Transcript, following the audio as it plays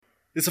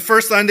It's the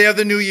first Sunday of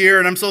the new year,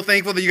 and I'm so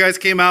thankful that you guys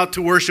came out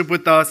to worship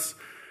with us.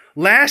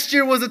 Last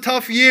year was a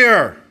tough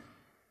year,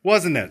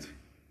 wasn't it?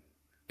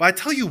 But I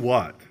tell you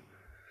what,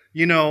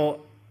 it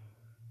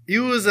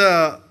was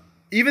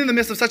even in the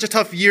midst of such a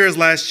tough year as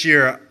last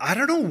year, I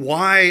don't know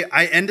why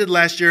I ended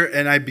last year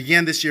and I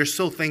began this year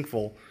so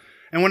thankful.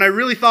 And when I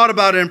really thought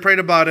about it and prayed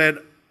about it,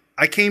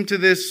 I came to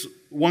this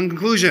one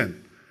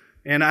conclusion.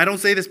 And I don't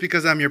say this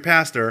because I'm your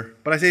pastor,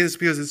 but I say this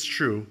because it's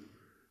true.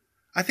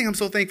 I think I'm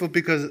so thankful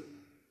because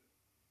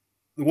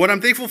what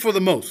I'm thankful for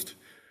the most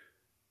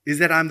is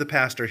that I'm the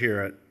pastor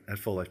here at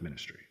Full Life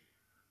Ministry,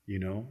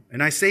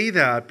 And I say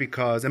that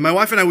because, and my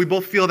wife and I, we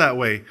both feel that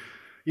way,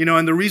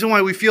 and the reason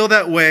why we feel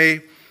that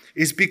way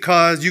is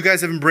because you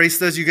guys have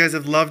embraced us, you guys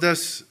have loved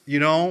us,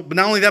 But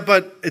not only that,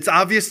 but it's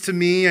obvious to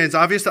me and it's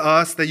obvious to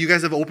us that you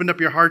guys have opened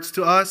up your hearts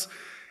to us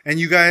and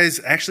you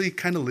guys actually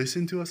kind of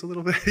listen to us a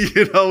little bit,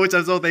 which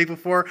I'm so thankful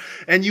for.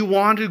 And you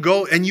want to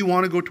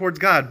go towards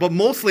God. But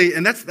mostly,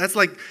 and that's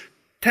like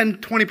 10,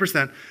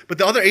 20%. But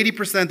the other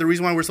 80%, the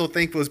reason why we're so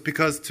thankful is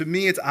because to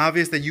me, it's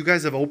obvious that you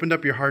guys have opened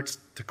up your hearts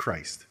to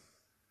Christ.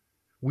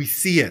 We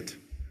see it.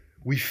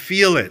 We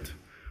feel it.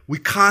 We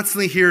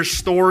constantly hear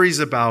stories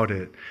about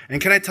it. And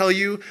can I tell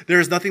you, there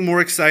is nothing more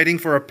exciting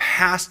for a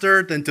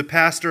pastor than to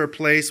pastor a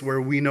place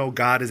where we know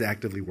God is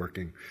actively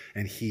working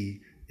and He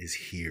is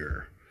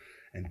here.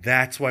 And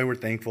that's why we're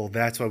thankful.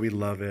 That's why we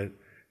love it.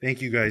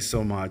 Thank you guys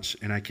so much.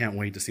 And I can't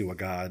wait to see what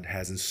God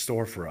has in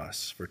store for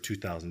us for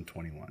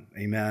 2021.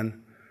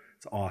 Amen.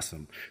 It's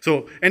awesome.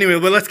 So anyway,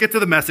 but let's get to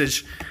the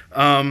message.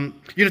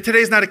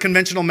 Today's not a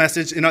conventional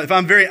message. If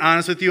I'm very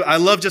honest with you, I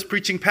love just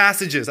preaching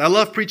passages. I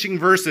love preaching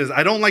verses.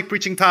 I don't like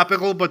preaching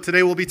topical, but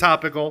today will be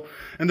topical.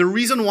 And the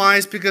reason why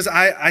is because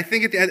I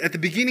think at the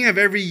beginning of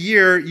every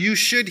year, you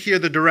should hear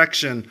the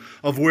direction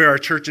of where our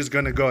church is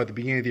going to go at the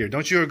beginning of the year.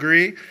 Don't you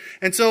agree?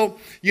 And so,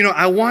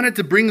 I wanted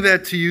to bring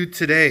that to you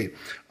today.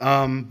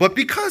 But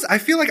because I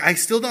feel like I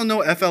still don't know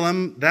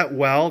FLM that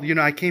well,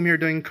 I came here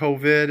during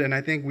COVID and I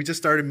think we just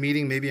started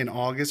meeting maybe in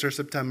August or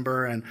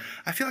September. And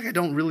I feel like I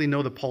don't really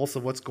know the pulse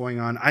of what's going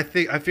on. I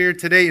figured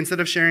today,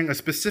 instead of sharing a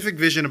specific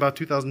vision about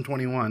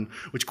 2021,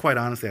 which quite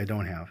honestly I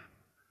don't have,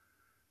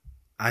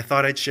 I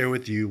thought I'd share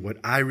with you what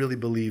I really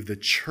believe the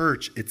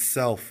church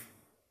itself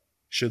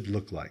should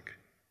look like.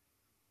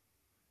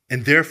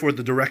 And therefore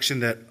the direction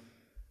that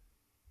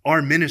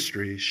our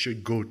ministry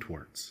should go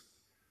towards.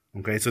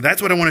 Okay, so that's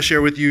what I want to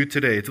share with you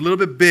today. It's a little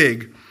bit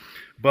big,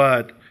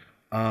 but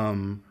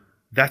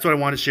that's what I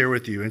want to share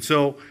with you. And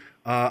so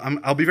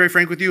I'll be very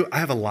frank with you. I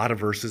have a lot of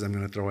verses I'm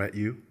going to throw at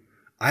you.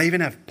 I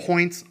even have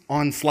points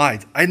on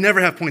slides. I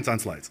never have points on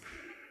slides.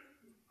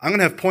 I'm going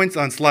to have points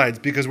on slides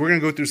because we're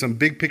going to go through some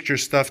big picture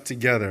stuff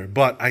together.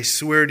 But I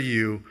swear to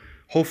you,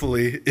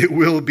 hopefully it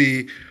will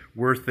be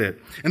worth it.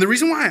 And the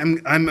reason why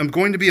I'm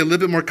going to be a little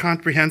bit more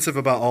comprehensive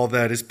about all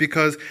that is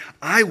because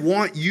I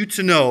want you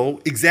to know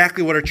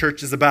exactly what our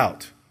church is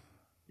about.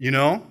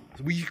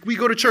 We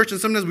go to church and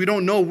sometimes we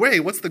don't know,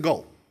 what's the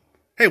goal?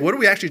 Hey, what are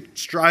we actually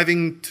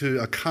striving to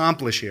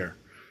accomplish here?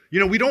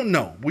 We don't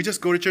know. We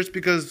just go to church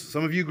because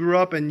some of you grew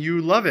up and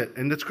you love it,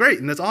 and that's great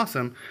and that's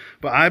awesome.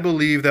 But I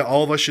believe that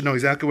all of us should know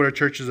exactly what our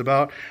church is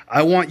about.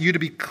 I want you to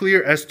be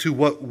clear as to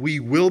what we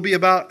will be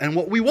about and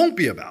what we won't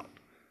be about.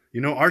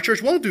 Our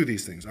church won't do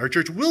these things. Our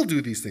church will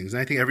do these things.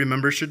 And I think every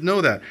member should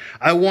know that.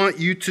 I want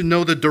you to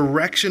know the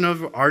direction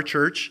of our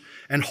church.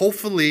 And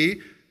hopefully,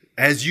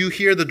 as you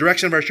hear the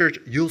direction of our church,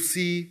 you'll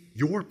see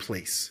your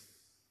place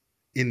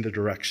in the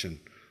direction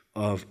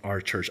of our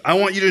church. I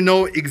want you to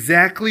know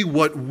exactly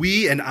what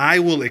we and I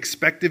will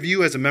expect of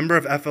you as a member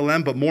of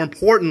FLM. But more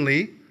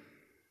importantly,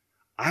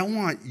 I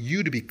want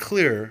you to be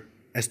clear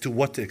as to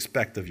what to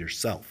expect of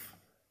yourself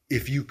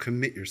if you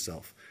commit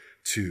yourself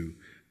to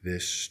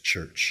this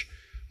church.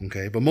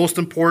 Okay, but most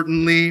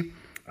importantly,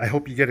 I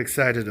hope you get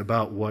excited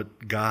about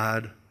what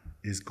God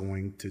is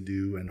going to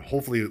do and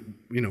hopefully,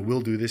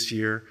 we'll do this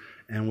year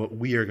and what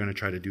we are going to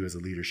try to do as a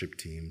leadership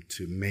team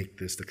to make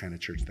this the kind of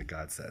church that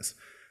God says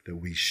that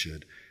we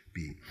should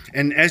be.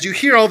 And as you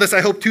hear all this,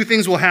 I hope two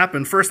things will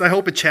happen. First, I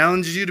hope it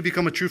challenges you to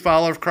become a true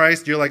follower of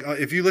Christ. You're like,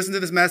 if you listen to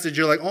this message,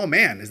 you're like, oh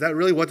man, is that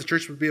really what the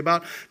church would be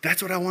about?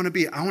 That's what I want to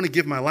be. I want to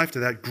give my life to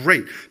that.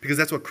 Great, because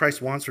that's what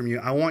Christ wants from you.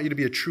 I want you to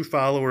be a true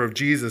follower of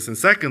Jesus. And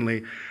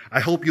secondly, I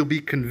hope you'll be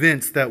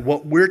convinced that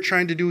what we're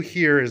trying to do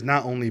here is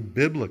not only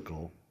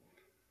biblical,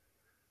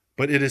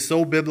 but it is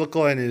so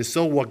biblical and it is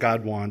so what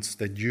God wants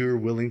that you're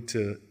willing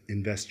to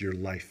invest your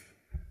life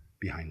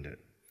behind it.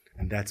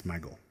 And that's my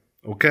goal.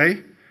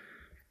 Okay?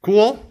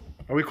 Cool?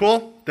 Are we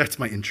cool? That's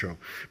my intro.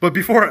 But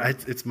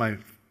it's my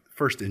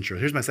first intro.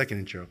 Here's my second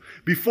intro.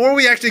 Before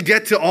we actually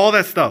get to all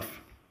that stuff,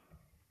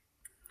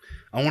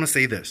 I want to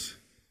say this.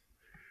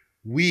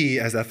 We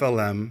as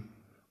FLM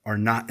are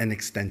not an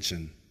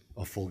extension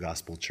of Full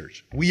Gospel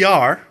Church. We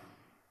are,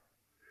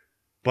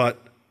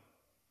 but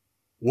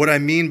what I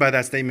mean by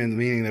that statement,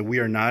 meaning that we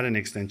are not an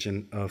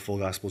extension of Full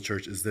Gospel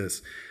Church, is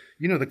this.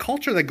 The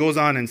culture that goes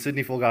on in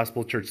Sydney Full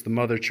Gospel Church, the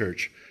mother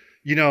church,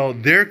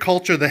 their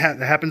culture that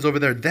happens over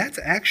there, that's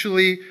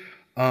actually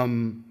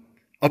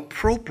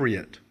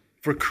appropriate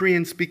for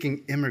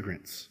Korean-speaking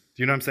immigrants.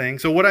 Do you know what I'm saying?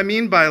 So what I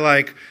mean by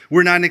like,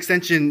 we're not an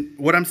extension,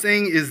 what I'm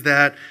saying is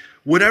that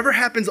whatever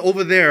happens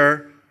over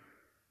there,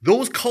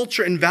 those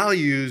culture and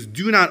values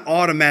do not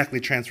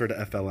automatically transfer to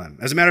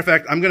FLM. As a matter of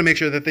fact, I'm going to make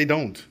sure that they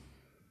don't,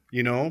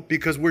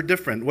 because we're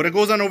different. What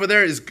goes on over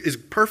there is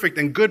perfect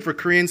and good for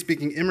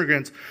Korean-speaking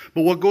immigrants,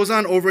 but what goes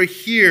on over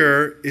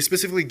here is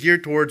specifically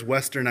geared towards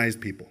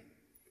westernized people,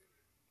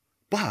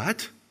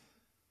 but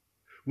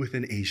with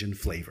an Asian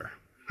flavor.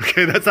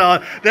 Okay, that's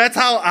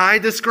how I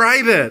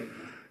describe it,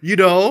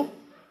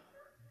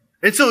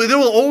 And so there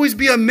will always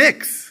be a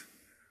mix.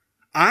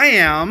 I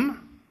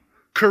am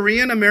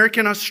Korean,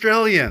 American,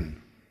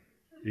 Australian.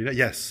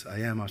 Yes,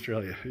 I am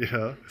Australia.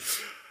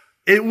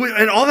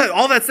 And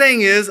all that's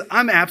saying is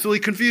I'm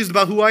absolutely confused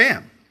about who I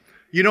am.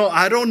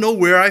 I don't know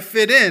where I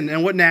fit in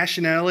and what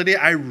nationality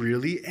I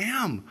really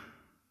am.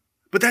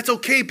 But that's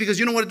okay because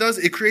you know what it does?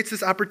 It creates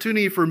this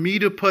opportunity for me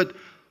to put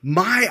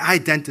my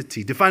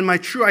identity, to find my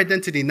true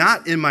identity,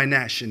 not in my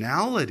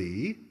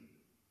nationality,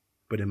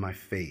 but in my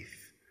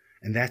faith.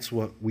 And that's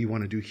what we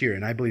want to do here.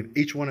 And I believe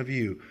each one of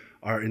you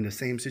are in the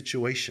same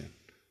situation.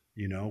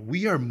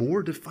 We are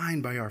more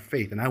defined by our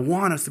faith, and I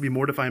want us to be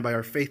more defined by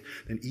our faith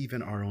than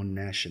even our own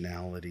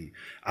nationality.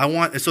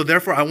 So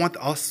therefore, I want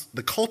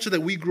the culture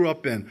that we grew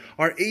up in,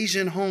 our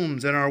Asian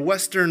homes and our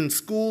Western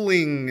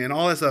schooling and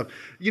all that stuff.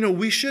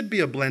 We should be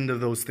a blend of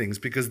those things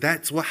because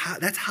that's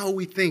how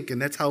we think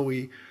and that's how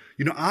we,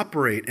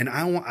 operate. And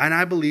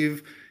I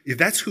believe if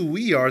that's who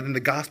we are, then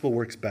the gospel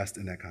works best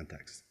in that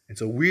context. And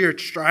so we are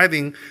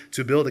striving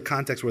to build a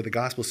context where the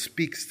gospel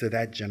speaks to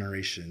that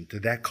generation, to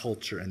that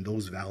culture and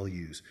those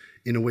values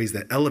in a ways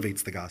that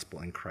elevates the gospel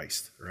and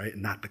Christ, right?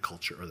 Not the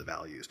culture or the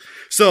values.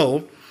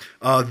 So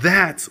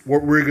that's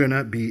what we're going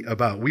to be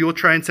about. We will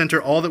try and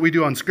center all that we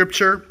do on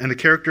Scripture and the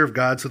character of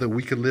God so that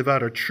we can live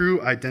out our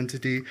true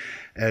identity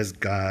as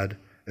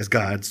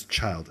God's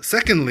child.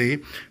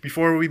 Secondly,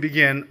 before we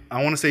begin,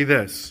 I want to say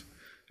this.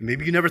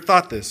 Maybe you never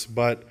thought this,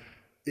 but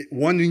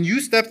when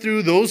you step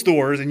through those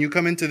doors and you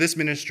come into this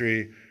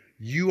ministry,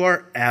 you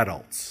are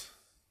adults.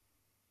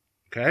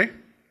 Okay?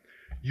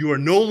 You are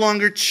no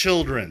longer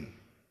children.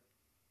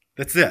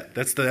 That's it.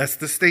 That's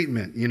the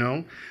statement,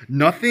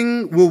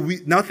 Nothing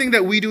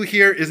that we do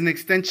here is an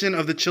extension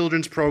of the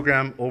children's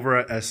program over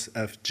at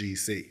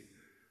SFGC.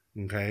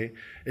 Okay?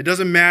 It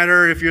doesn't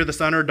matter if you're the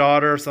son or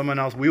daughter of someone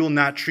else. We will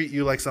not treat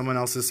you like someone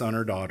else's son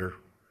or daughter.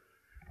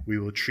 We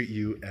will treat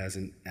you as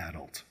an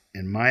adult.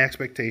 And my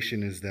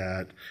expectation is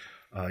that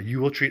you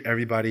will treat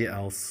everybody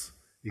else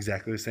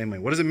exactly the same way.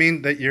 What does it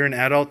mean that you're an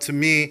adult? To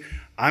me,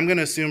 I'm going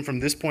to assume from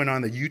this point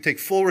on that you take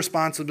full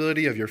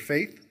responsibility of your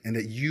faith and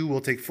that you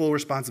will take full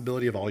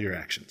responsibility of all your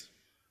actions.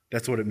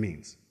 That's what it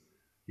means.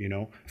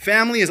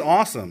 Family is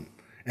awesome.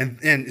 And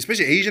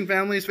especially Asian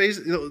families,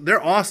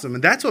 they're awesome.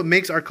 And that's what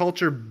makes our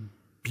culture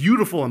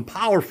beautiful and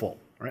powerful,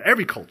 right?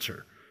 Every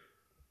culture.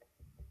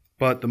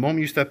 But the moment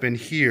you step in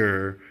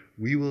here,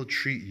 we will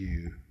treat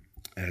you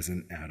as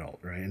an adult,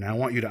 right? And I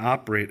want you to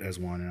operate as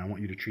one, and I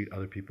want you to treat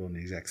other people in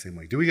the exact same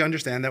way. Do we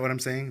understand that, what I'm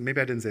saying?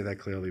 Maybe I didn't say that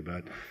clearly,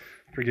 but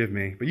forgive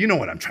me. But you know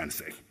what I'm trying to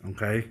say,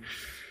 okay?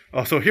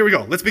 Oh, so here we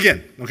go. Let's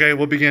begin, okay?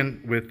 We'll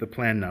begin with the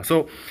plan now.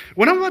 So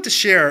what I'm about to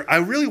share, I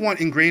really want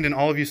ingrained in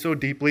all of you so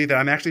deeply that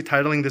I'm actually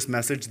titling this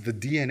message, The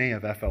DNA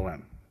of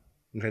FLM.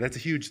 Okay,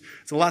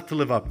 it's a lot to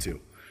live up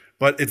to.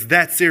 But it's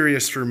that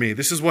serious for me.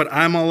 This is what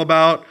I'm all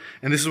about,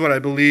 and this is what I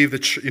believe the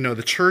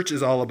church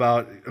is all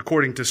about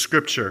according to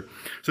Scripture.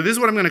 So this is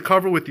what I'm going to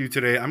cover with you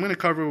today. I'm going to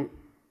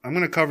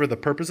cover the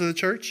purpose of the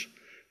church,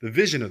 the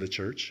vision of the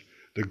church,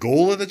 the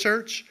goal of the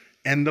church,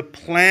 and the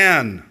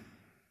plan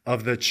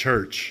of the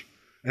church.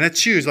 And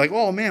that's huge. Like,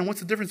 oh man,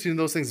 what's the difference between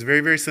those things? It's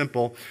very, very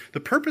simple. The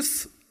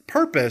purpose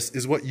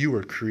is what you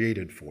were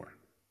created for.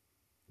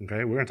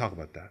 Okay, we're going to talk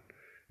about that.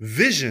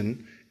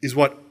 Vision is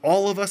what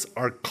all of us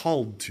are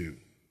called to.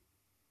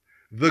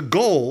 The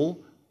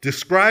goal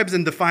describes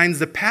and defines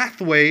the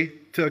pathway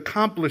to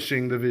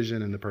accomplishing the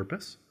vision and the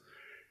purpose.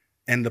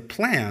 And the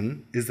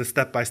plan is the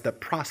step-by-step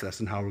process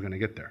and how we're going to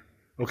get there.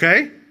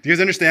 Okay? Do you guys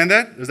understand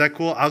that? Is that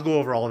cool? I'll go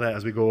over all of that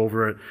as we go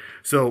over it.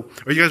 So,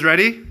 are you guys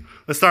ready?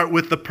 Let's start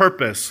with the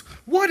purpose.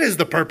 What is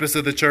the purpose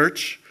of the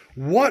church?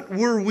 What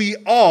were we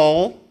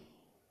all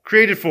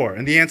created for?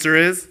 And the answer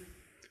is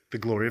the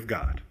glory of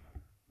God.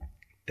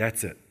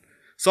 That's it.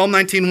 Psalm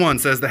 19:1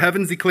 says, the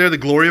heavens declare the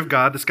glory of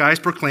God, the skies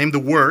proclaim the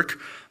work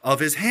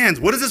of his hands.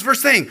 What is this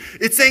verse saying?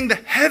 It's saying the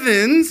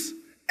heavens,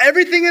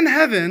 everything in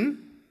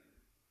heaven,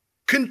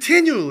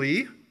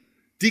 continually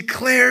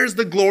declares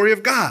the glory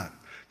of God.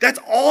 That's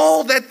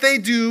all that they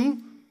do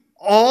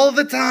all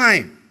the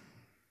time.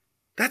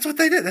 That's what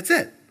they did. That's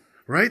it.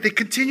 Right? They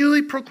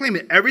continually proclaim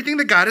it. Everything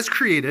that God has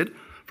created,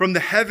 from the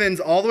heavens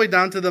all the way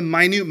down to the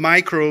minute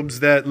microbes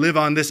that live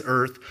on this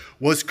earth,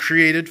 was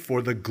created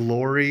for the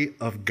glory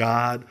of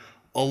God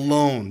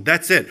alone.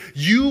 That's it.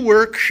 You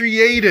were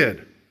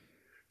created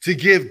to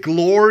give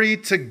glory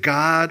to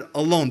God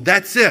alone.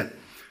 That's it.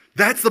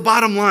 That's the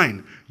bottom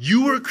line.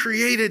 You were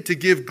created to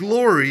give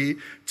glory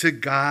to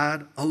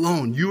God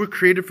alone. You were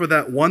created for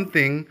that one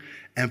thing,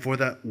 and for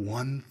that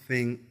one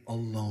thing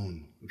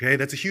alone. Okay,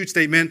 that's a huge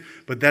statement,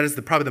 but that is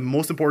probably the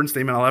most important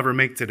statement I'll ever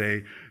make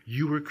today.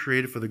 You were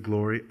created for the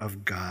glory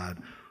of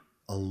God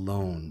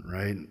alone,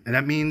 right? And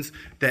that means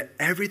that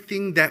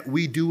everything that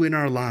we do in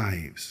our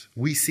lives,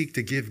 we seek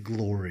to give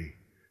glory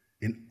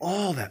in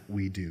all that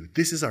we do.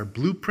 This is our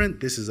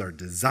blueprint. This is our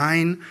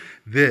design.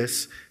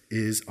 This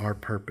is our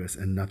purpose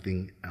and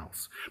nothing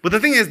else. But the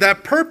thing is,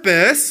 that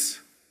purpose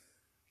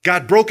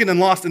got broken and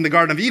lost in the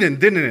Garden of Eden,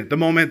 didn't it? The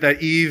moment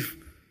that Eve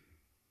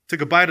took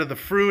a bite of the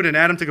fruit and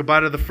Adam took a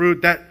bite of the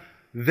fruit,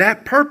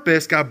 that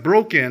purpose got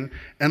broken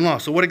and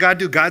lost. So what did God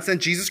do? God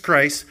sent Jesus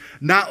Christ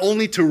not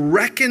only to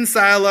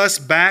reconcile us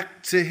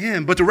back to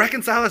him, but to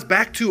reconcile us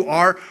back to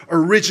our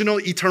original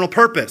eternal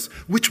purpose,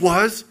 which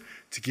was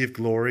to give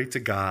glory to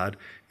God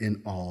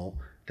in all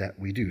that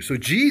we do. So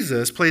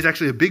Jesus plays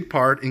actually a big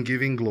part in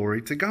giving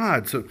glory to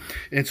God. So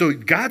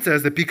God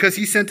says that because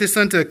he sent his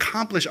son to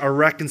accomplish our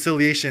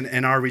reconciliation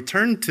and our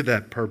return to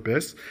that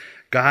purpose,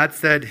 God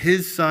said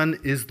his son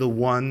is the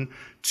one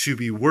to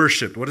be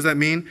worshiped. What does that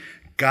mean?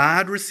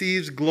 God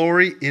receives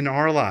glory in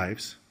our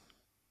lives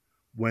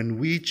when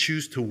we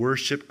choose to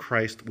worship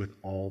Christ with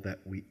all that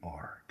we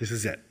are. This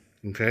is it,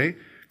 okay?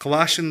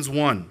 Colossians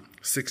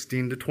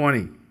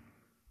 1:16-20.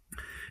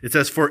 It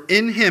says, "For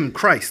in him,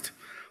 Christ,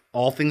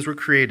 all things were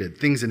created,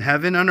 things in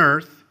heaven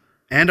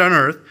and on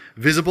earth,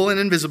 visible and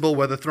invisible,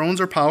 whether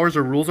thrones or powers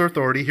or rules or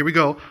authority." Here we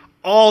go.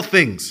 All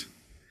things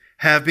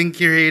have been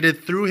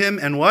created through him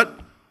and what?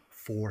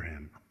 For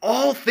him.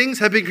 All things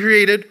have been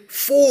created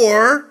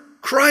for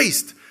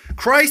Christ.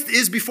 Christ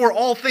is before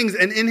all things,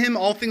 and in him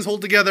all things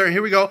hold together. And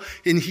here we go.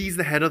 And he's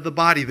the head of the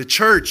body, the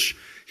church.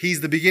 He's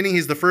the beginning.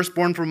 He's the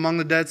firstborn from among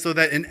the dead, so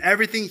that in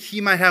everything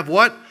he might have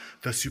what?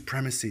 The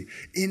supremacy.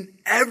 In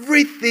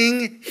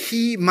everything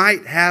he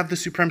might have the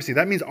supremacy.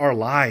 That means our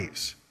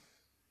lives.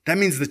 That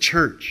means the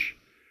church.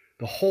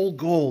 The whole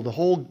goal, the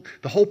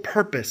whole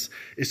purpose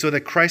is so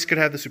that Christ could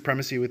have the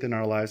supremacy within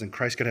our lives and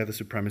Christ could have the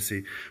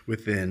supremacy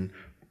within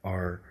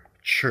our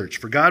church.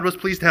 For God was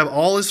pleased to have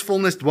all his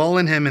fullness dwell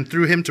in him and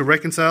through him to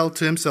reconcile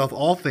to himself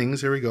all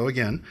things, here we go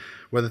again,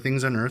 whether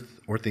things on earth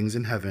or things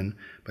in heaven,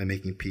 by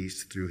making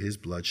peace through his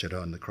blood shed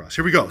on the cross.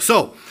 Here we go.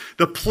 So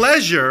the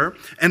pleasure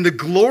and the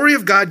glory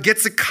of God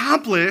gets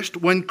accomplished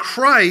when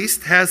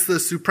Christ has the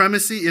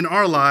supremacy in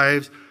our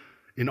lives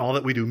in all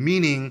that we do,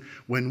 meaning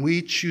when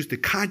we choose to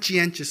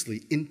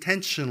conscientiously,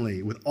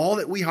 intentionally, with all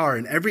that we are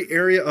in every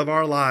area of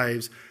our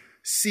lives,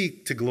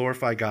 seek to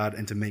glorify God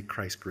and to make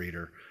Christ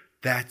greater.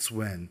 That's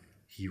when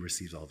he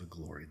receives all the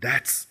glory.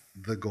 That's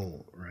the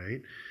goal,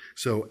 right?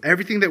 So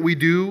everything that we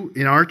do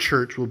in our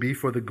church will be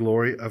for the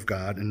glory of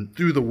God and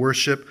through the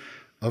worship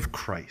of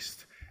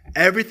Christ.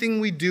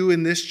 Everything we do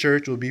in this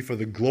church will be for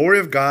the glory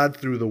of God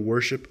through the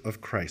worship of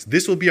Christ.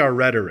 This will be our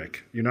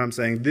rhetoric. You know what I'm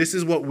saying? This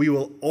is what we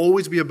will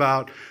always be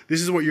about.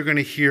 This is what you're going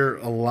to hear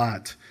a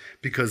lot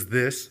because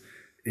this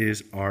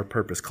is our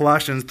purpose.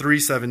 Colossians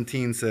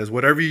 3:17 says,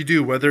 "Whatever you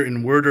do, whether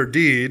in word or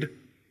deed,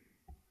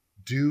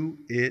 do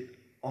it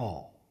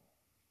all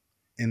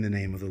in the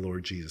name of the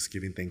Lord Jesus,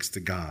 giving thanks to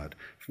God."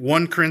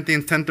 1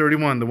 Corinthians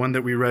 10:31, the one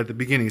that we read at the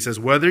beginning, says,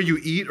 "Whether you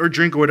eat or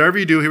drink or whatever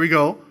you do," here we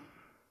go,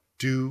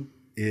 "do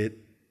it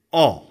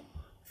all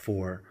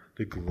for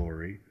the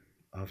glory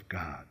of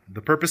God."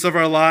 The purpose of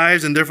our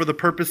lives, and therefore the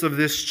purpose of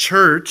this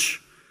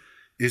church,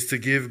 is to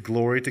give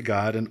glory to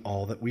God in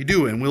all that we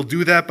do. And we'll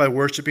do that by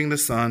worshiping the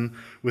Son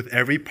with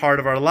every part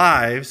of our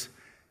lives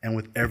and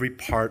with every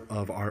part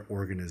of our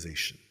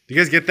organization. Do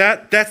you guys get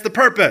that? That's the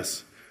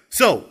purpose.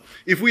 So,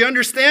 if we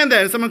understand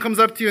that and someone comes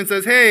up to you and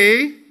says,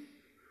 "Hey,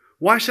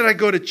 why should I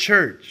go to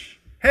church?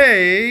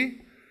 Hey,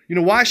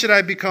 why should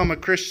I become a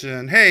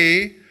Christian?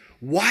 Hey,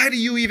 why do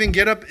you even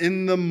get up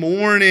in the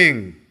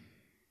morning?"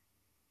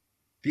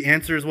 The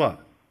answer is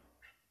what?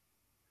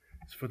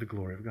 It's for the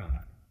glory of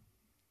God.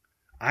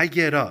 I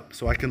get up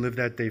so I can live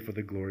that day for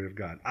the glory of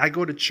God. I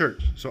go to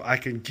church so I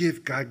can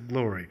give God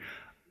glory.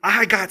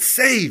 I got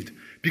saved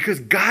because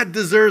God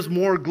deserves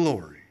more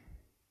glory.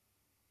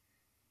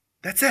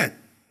 That's it.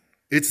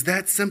 It's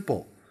that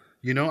simple.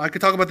 I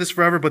could talk about this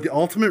forever, but the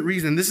ultimate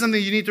reason, this is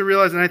something you need to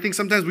realize, and I think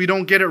sometimes we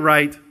don't get it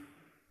right.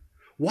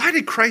 Why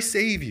did Christ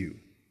save you?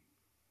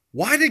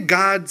 Why did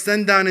God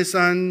send down his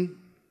son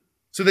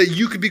so that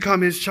you could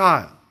become his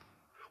child?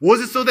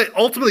 Was it so that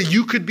ultimately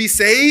you could be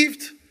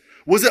saved?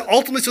 Was it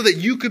ultimately so that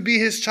you could be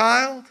his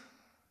child?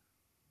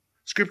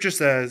 Scripture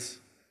says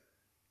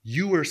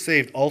you were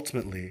saved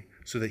ultimately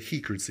so that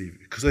he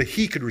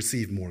could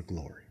receive more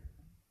glory.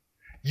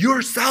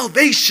 Your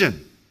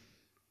salvation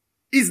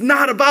is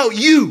not about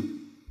you.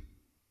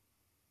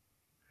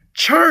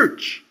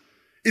 Church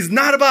is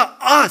not about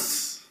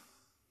us.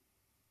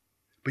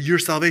 But your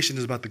salvation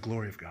is about the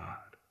glory of God.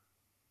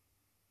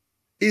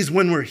 It is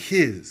when we're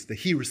his that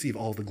he receive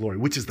all the glory,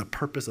 which is the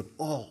purpose of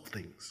all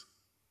things.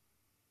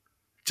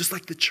 Just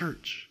like the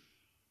church.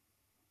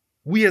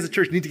 We as a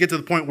church need to get to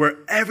the point where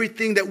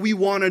everything that we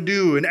want to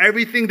do and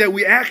everything that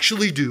we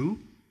actually do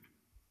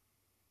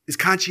is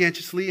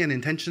conscientiously and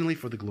intentionally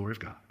for the glory of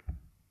God.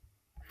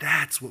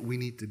 That's what we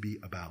need to be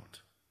about,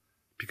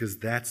 because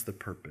that's the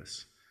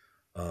purpose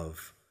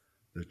of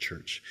the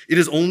church. It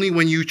is only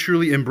when you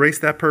truly embrace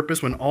that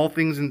purpose, when all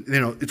things,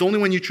 it's only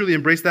when you truly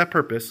embrace that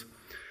purpose,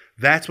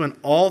 that's when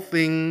all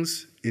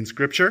things in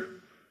Scripture,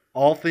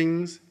 all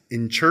things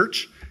in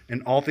church,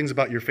 and all things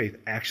about your faith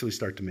actually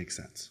start to make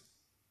sense.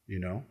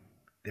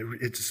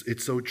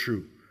 It's so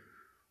true.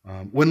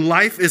 When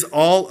life is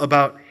all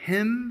about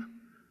Him,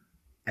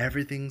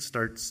 everything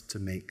starts to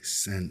make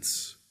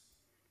sense.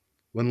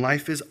 When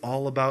life is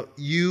all about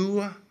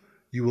you,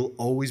 you will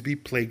always be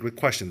plagued with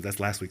questions. That's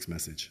last week's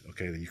message,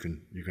 okay, that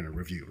you're going to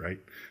review, right?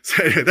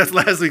 So that's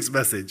last week's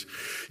message.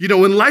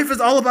 When life is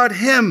all about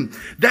Him,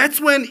 that's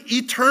when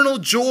eternal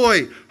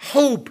joy,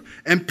 hope,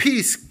 and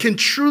peace can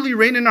truly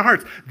reign in our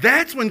hearts.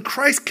 That's when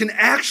Christ can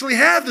actually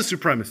have the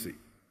supremacy.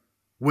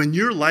 When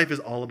your life is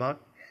all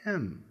about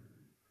Him.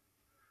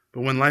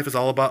 But when life is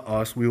all about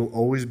us, we will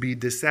always be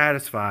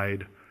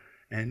dissatisfied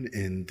and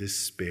in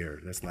despair.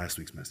 That's last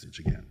week's message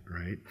again,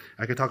 right?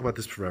 I could talk about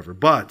this forever,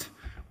 but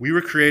we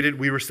were created,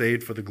 we were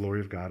saved for the glory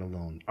of God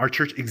alone. Our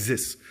church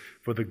exists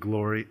for the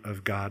glory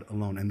of God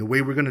alone. And the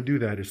way we're going to do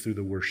that is through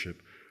the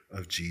worship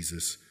of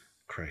Jesus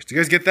Christ. Do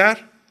you guys get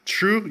that?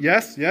 True?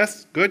 Yes?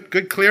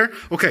 Good, clear?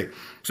 Okay,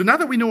 so now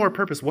that we know our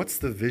purpose, what's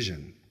the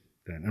vision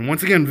then? And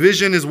once again,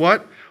 vision is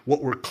what?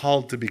 What we're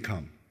called to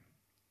become.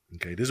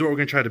 Okay, this is what we're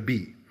going to try to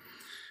be.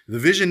 The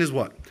vision is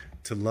what?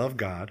 To love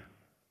God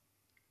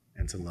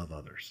and to love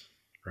others,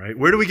 right?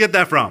 Where do we get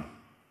that from?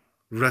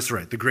 That's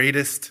right, the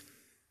greatest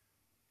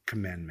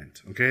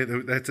commandment, okay?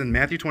 That's in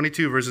Matthew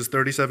 22, verses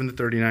 37 to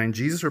 39.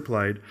 Jesus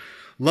replied,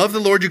 "Love the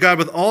Lord your God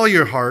with all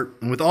your heart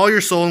and with all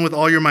your soul and with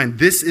all your mind.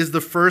 This is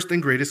the first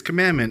and greatest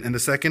commandment, and the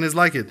second is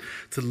like it,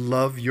 to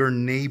love your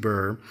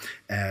neighbor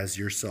as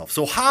yourself."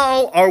 So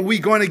how are we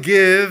going to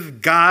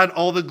give God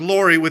all the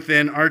glory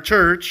within our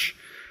church?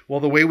 Well,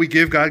 the way we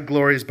give God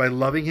glory is by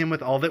loving Him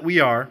with all that we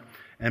are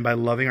and by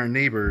loving our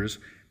neighbors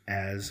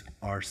as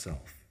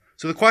ourselves.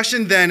 So the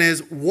question then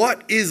is,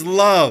 what is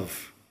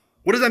love?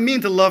 What does that mean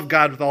to love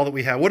God with all that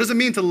we have? What does it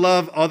mean to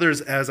love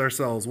others as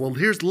ourselves? Well,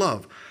 here's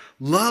love.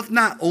 Love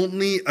not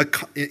only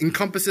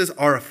encompasses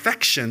our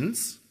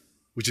affections,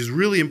 which is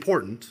really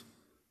important,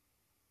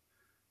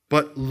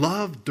 but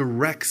love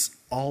directs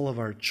all of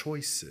our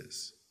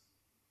choices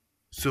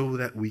so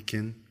that we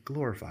can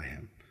glorify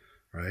Him,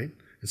 right?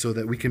 And so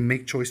that we can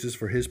make choices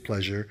for His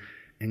pleasure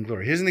and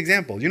glory. Here's an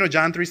example.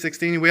 John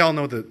 3:16? We all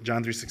know that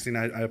John 3:16.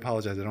 I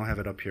apologize, I don't have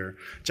it up here.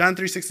 John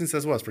 3:16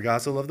 says what? "For God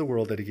so loved the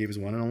world that He gave His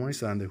one and only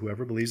Son, that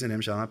whoever believes in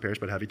Him shall not perish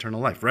but have eternal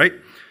life," right?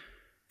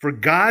 For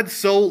God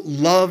so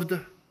loved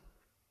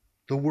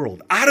the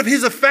world. Out of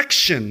His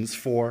affections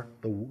for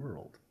the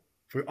world,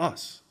 for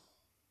us.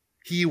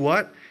 He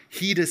what?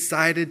 He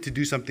decided to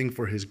do something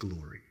for His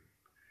glory.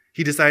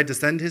 He decided to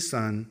send His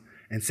Son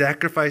and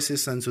sacrifice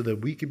His Son so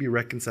that we could be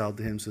reconciled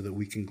to Him, so that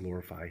we can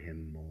glorify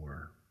Him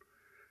more.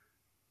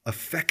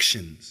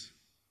 Affections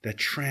that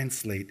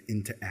translate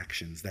into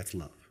actions, that's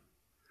love.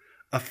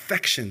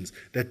 Affections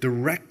that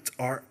direct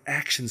our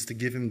actions to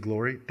give Him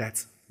glory,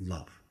 that's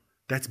love.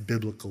 That's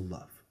biblical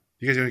love.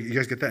 You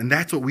guys get that? And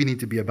that's what we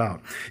need to be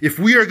about. If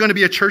we are going to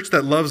be a church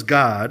that loves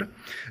God,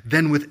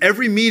 then with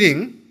every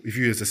meeting, if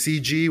it's a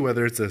CG,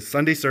 whether it's a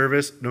Sunday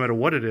service, no matter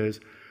what it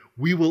is,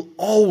 we will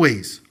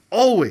always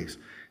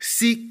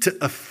seek to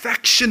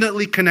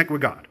affectionately connect with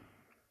God.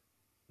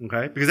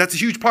 Okay? Because that's a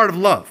huge part of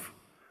love.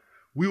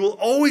 We will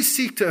always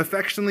seek to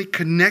affectionately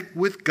connect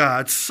with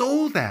God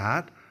so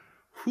that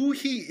who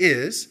He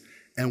is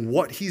and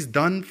what He's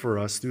done for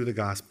us through the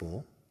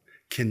gospel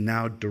can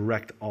now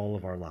direct all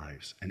of our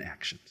lives and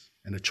actions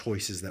and the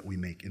choices that we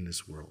make in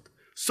this world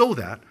so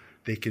that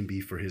they can be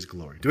for His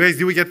glory.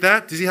 Do we get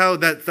that? Do you see how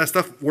that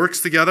stuff works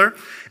together?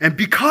 And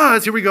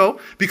because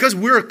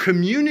we're a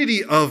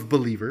community of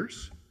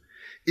believers,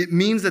 it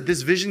means that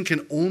this vision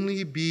can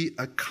only be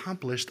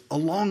accomplished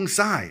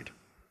alongside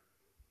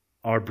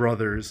our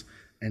brothers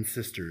and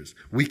sisters.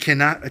 We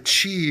cannot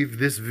achieve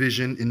this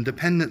vision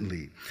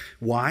independently.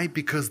 Why?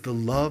 Because the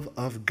love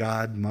of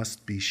God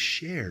must be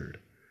shared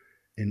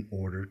in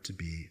order to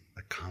be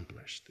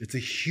accomplished. It's a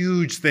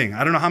huge thing.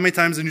 I don't know how many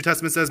times the New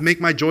Testament says, "Make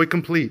my joy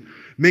complete.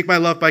 Make my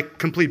love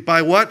complete."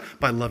 By what?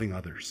 By loving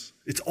others.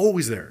 It's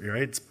always there,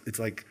 right? It's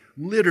like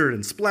littered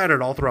and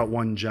splattered all throughout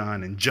 1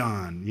 John and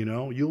John,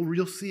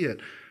 You'll see it.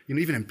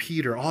 Even in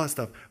Peter, all that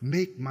stuff.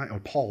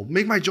 Paul,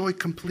 make my joy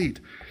complete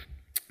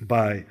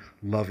by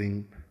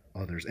loving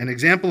others. An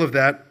example of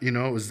that,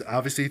 was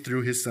obviously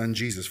through His Son,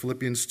 Jesus.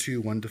 Philippians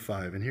 2,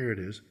 1-5. And here it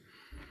is.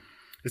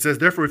 It says,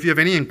 "Therefore, if you have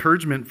any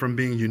encouragement from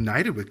being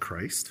united with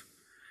Christ,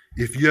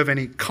 if you have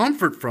any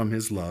comfort from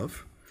His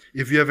love,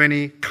 if you have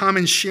any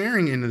common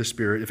sharing in the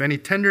Spirit, if any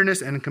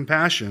tenderness and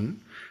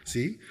compassion,"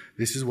 see,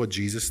 this is what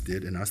Jesus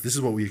did in us. This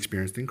is what we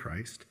experienced in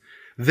Christ.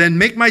 "Then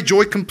make my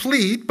joy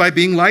complete by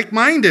being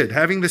like-minded,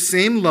 having the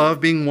same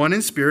love, being one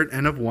in spirit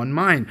and of one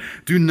mind.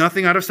 Do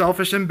nothing out of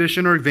selfish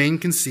ambition or vain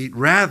conceit.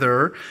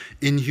 Rather,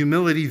 in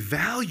humility,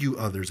 value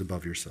others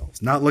above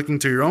yourselves, not looking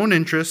to your own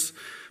interests,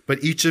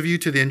 but each of you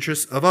to the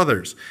interests of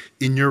others.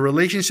 In your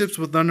relationships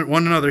with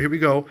one another," here we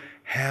go,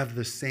 "have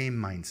the same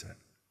mindset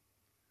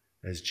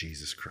as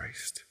Jesus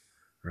Christ,"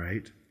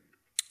 right?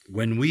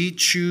 When we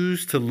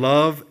choose to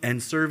love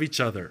and serve each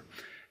other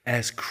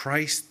as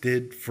Christ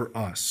did for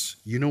us,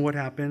 you know what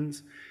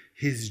happens?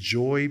 His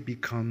joy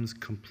becomes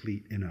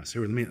complete in us.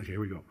 Here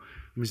we go.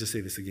 Let me just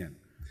say this again.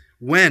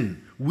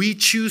 When we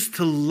choose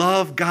to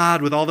love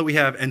God with all that we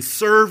have and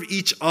serve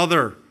each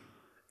other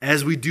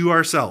as we do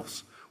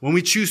ourselves, when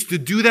we choose to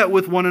do that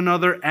with one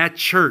another at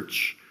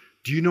church,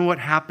 do you know what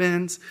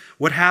happens?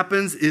 What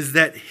happens is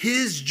that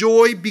His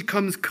joy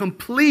becomes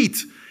complete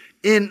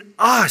in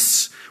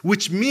us,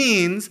 which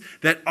means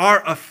that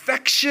our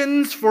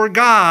affections for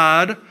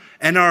God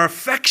and our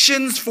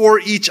affections for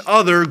each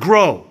other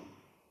grow.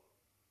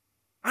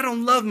 I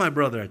don't love my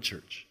brother at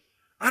church.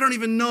 I don't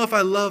even know if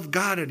I love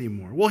God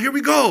anymore. Well, here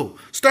we go.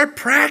 Start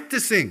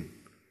practicing,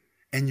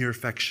 and your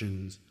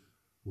affections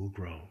will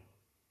grow.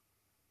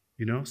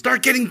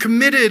 Start getting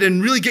committed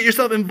and really get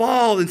yourself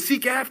involved and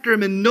seek after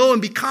Him and know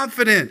and be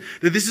confident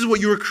that this is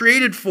what you were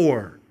created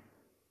for.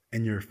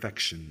 And your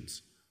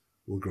affections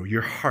will grow.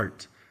 Your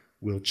heart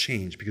will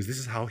change because this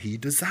is how He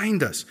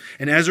designed us.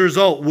 And as a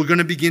result, we're going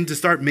to begin to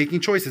start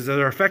making choices. As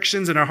our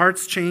affections and our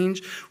hearts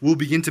change, we'll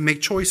begin to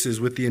make choices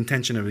with the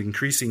intention of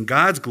increasing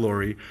God's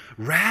glory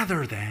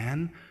rather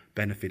than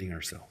benefiting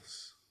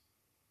ourselves.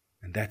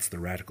 And that's the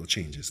radical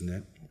change, isn't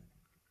it?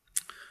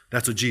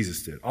 That's what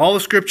Jesus did. All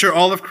of Scripture,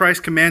 all of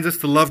Christ commands us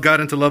to love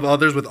God and to love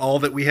others with all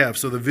that we have.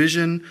 So the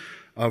vision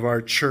of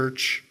our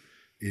church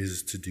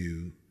is to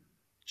do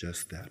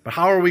just that. But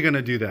how are we going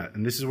to do that?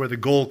 And this is where the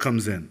goal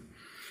comes in.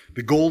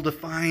 The goal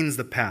defines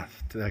the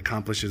path that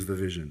accomplishes the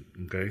vision.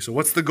 Okay, so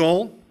what's the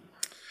goal?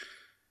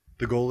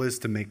 The goal is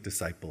to make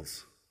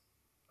disciples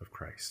of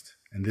Christ.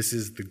 And this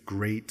is the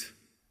Great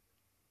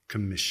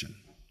Commission.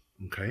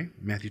 Okay,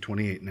 Matthew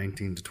 28,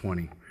 19 to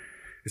 20.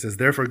 It says,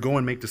 "Therefore go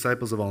and make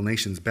disciples of all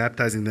nations,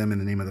 baptizing them in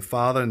the name of the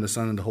Father and the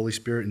Son and the Holy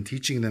Spirit, and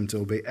teaching them to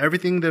obey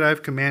everything that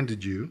I've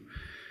commanded you.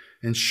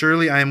 And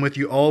surely I am with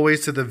you always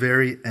to the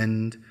very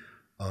end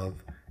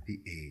of the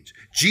age."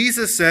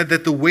 Jesus said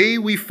that the way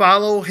we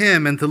follow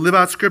Him and to live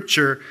out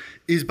Scripture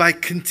is by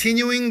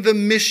continuing the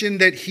mission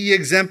that He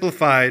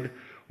exemplified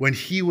when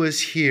He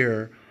was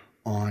here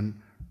on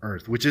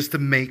earth, which is to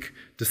make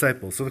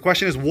disciples. So the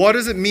question is, what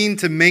does it mean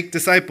to make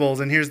disciples?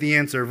 And here's the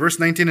answer. Verse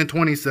 19 and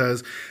 20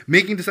 says,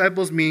 making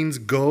disciples means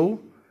go,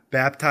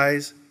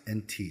 baptize,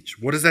 and teach.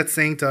 What is that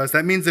saying to us?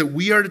 That means that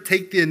we are to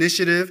take the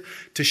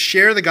initiative to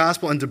share the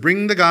gospel and to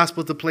bring the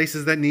gospel to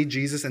places that need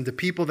Jesus and to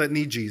people that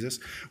need Jesus.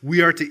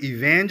 We are to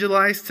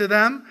evangelize to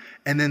them,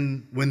 and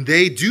then when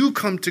they do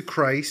come to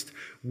Christ,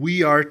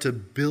 we are to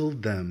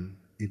build them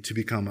to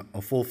become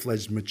a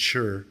full-fledged,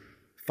 mature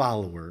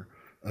follower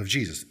of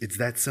Jesus. It's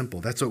that simple.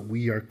 That's what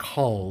we are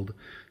called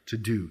to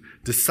do.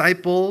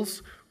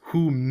 Disciples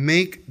who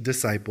make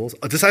disciples,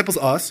 disciples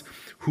us,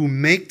 who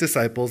make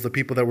disciples, the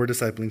people that we're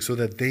discipling, so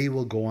that they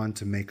will go on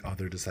to make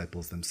other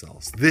disciples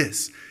themselves.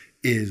 This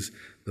is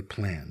the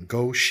plan.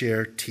 Go,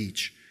 share,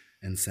 teach,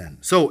 and send.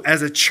 So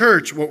as a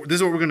church, this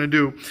is what we're going to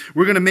do.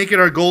 We're going to make it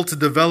our goal to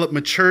develop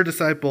mature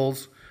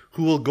disciples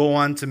who will go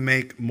on to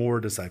make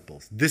more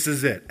disciples. This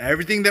is it.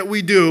 Everything that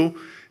we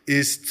do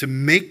is to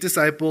make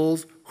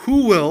disciples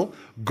who will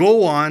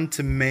go on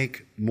to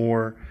make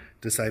more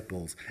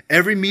disciples.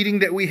 Every meeting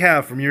that we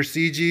have, from your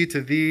CG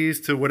to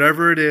these to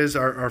whatever it is,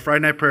 our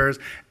Friday night prayers,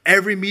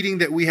 every meeting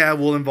that we have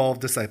will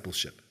involve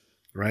discipleship,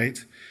 right?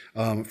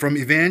 From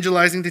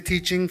evangelizing to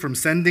teaching, from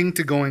sending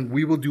to going,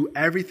 we will do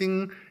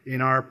everything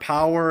in our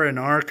power and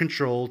our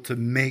control to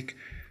make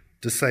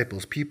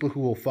disciples, people who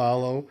will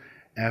follow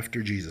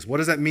after Jesus. What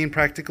does that mean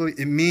practically?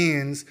 It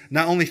means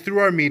not only through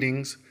our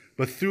meetings,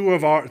 but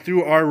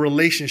through our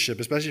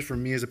relationship, especially for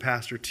me as a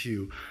pastor to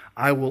you,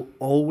 I will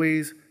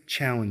always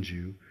challenge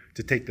you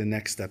to take the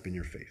next step in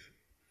your faith.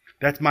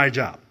 That's my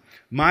job.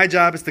 My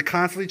job is to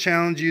constantly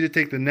challenge you to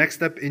take the next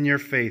step in your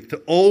faith, to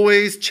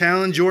always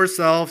challenge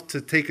yourself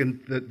to take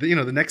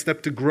the next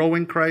step to grow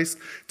in Christ,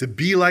 to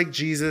be like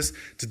Jesus,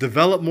 to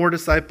develop more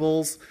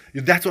disciples.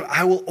 That's what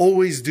I will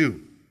always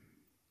do.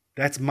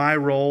 That's my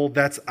role.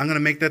 I'm going to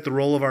make that the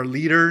role of our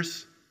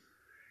leaders,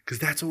 because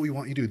that's what we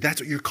want you to do. That's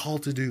what you're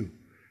called to do.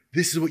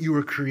 This is what you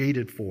were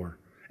created for,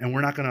 and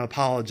we're not going to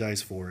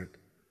apologize for it.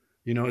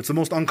 It's the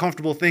most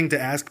uncomfortable thing to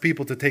ask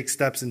people to take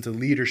steps into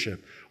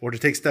leadership or to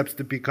take steps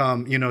to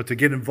become, to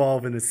get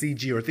involved in the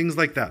CG or things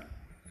like that.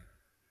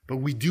 But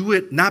we do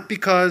it not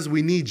because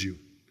we need you,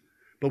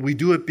 but we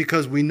do it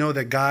because we know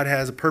that God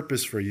has a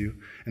purpose for you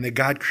and that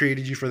God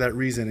created you for that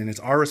reason, and it's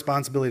our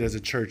responsibility as a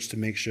church to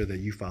make sure that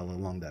you follow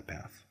along that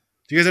path.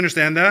 Do you guys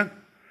understand that?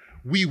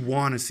 We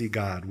want to see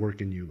God work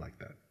in you like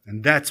that.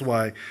 And that's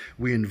why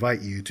we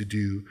invite you to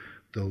do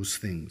those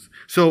things.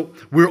 So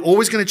we're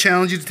always going to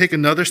challenge you to take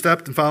another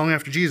step in following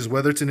after Jesus,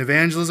 whether it's in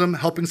evangelism,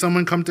 helping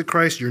someone come to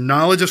Christ, your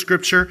knowledge of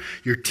Scripture,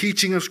 your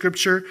teaching of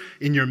Scripture,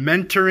 in your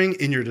mentoring,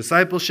 in your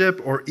discipleship,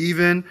 or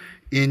even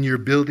in your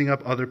building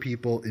up other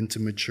people into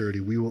maturity.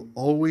 We will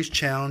always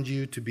challenge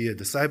you to be a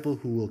disciple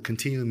who will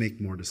continue to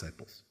make more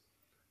disciples.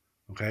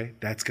 Okay?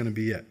 That's going to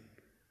be it.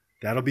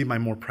 That'll be my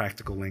more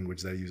practical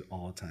language that I use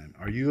all the time.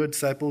 Are you a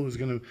disciple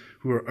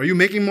are you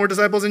making more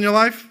disciples in your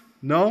life?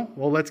 No?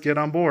 Well, let's get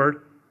on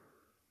board.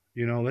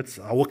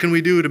 What can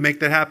we do to make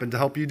that happen, to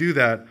help you do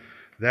that?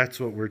 That's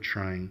what we're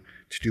trying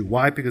to do.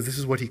 Why? Because this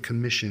is what he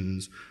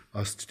commissions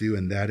us to do,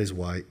 and that is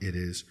why it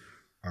is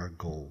our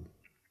goal.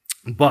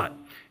 But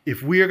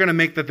if we are going to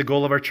make that the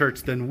goal of our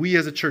church, then we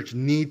as a church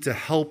need to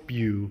help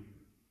you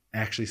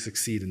actually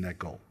succeed in that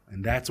goal.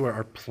 And that's where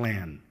our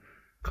plan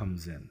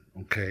comes in,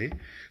 okay?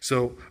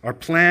 So our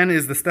plan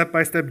is the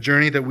step-by-step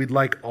journey that we'd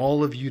like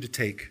all of you to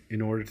take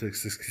in order to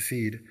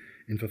succeed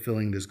in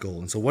fulfilling this goal.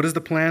 And so what is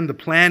the plan? The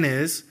plan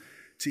is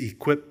to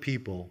equip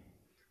people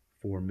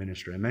for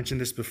ministry. I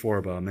mentioned this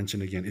before, but I'll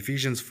mention it again.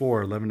 Ephesians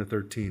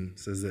 4:11-13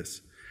 says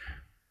this.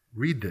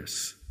 Read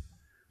this.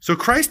 So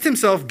Christ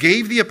himself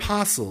gave the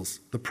apostles,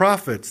 the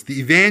prophets, the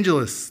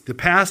evangelists, the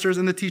pastors,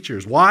 and the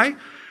teachers. Why?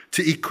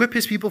 To equip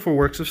his people for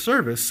works of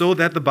service, so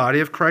that the body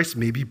of Christ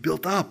may be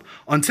built up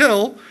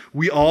until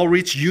we all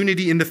reach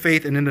unity in the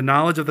faith and in the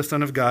knowledge of the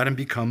Son of God and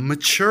become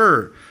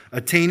mature,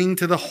 attaining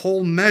to the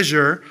whole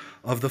measure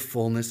of the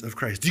fullness of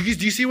Christ. Do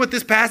you see what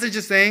this passage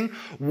is saying?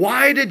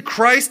 Why did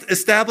Christ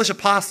establish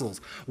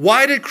apostles?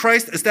 Why did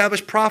Christ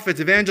establish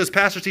prophets, evangelists,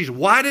 pastors, teachers?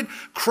 Why did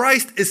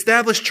Christ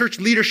establish church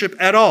leadership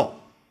at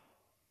all?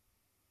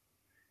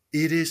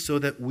 It is so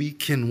that we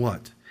can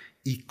what?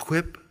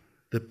 Equip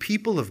the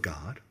people of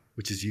God,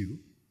 which is you,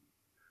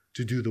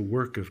 to do the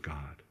work of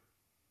God.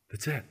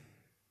 That's it.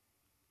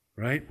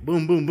 Right?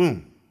 Boom, boom,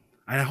 boom.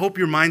 And I hope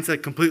your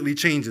mindset completely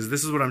changes.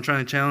 This is what I'm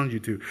trying to challenge you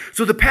to.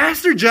 So the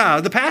pastor's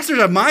job,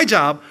 my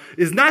job,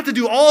 is not to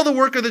do all the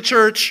work of the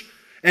church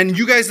and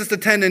you guys just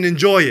attend and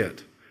enjoy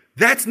it.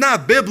 That's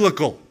not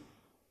biblical.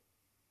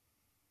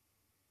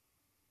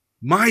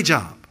 My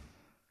job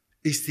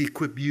is to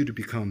equip you to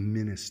become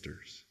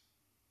ministers.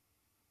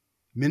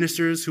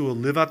 Ministers who will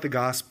live out the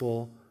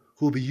gospel,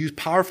 who will be used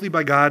powerfully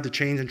by God to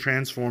change and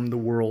transform the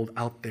world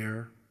out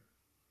there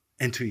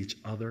and to each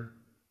other.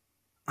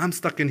 I'm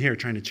stuck in here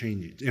trying to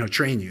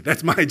train you.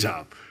 That's my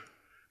job.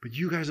 But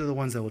you guys are the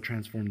ones that will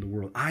transform the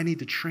world. I need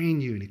to train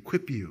you and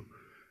equip you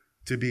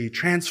to be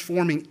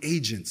transforming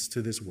agents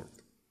to this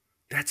world.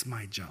 That's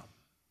my job.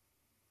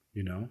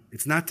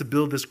 It's not to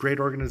build this great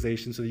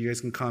organization so that you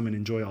guys can come and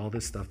enjoy all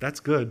this stuff. That's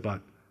good,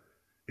 but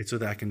it's so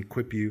that I can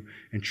equip you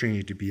and train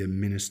you to be a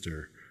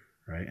minister,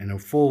 right? And a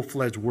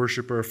full-fledged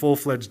worshiper, a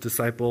full-fledged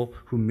disciple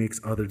who makes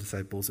other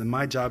disciples. And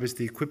my job is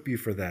to equip you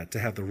for that, to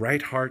have the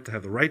right heart, to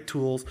have the right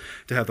tools,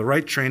 to have the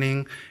right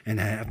training, and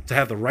to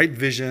have the right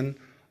vision,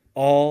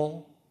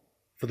 all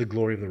for the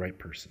glory of the right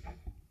person.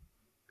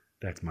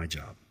 That's my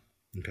job.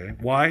 Okay?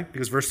 Why?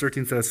 Because verse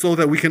 13 says, so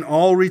that we can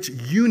all reach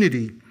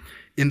unity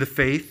in the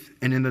faith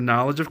and in the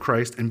knowledge of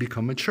Christ and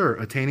become mature,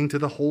 attaining to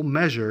the whole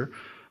measure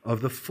of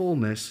the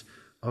fullness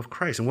of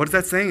Christ. And what is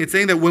that saying? It's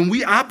saying that when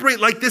we operate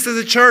like this as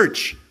a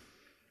church,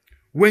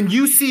 when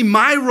you see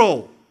my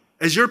role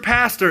as your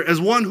pastor, as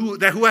one who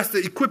has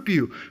to equip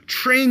you,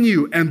 train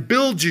you, and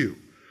build you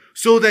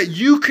so that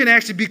you can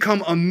actually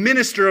become a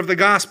minister of the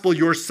gospel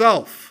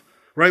yourself,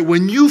 right?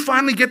 When you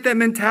finally get that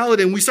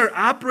mentality and we start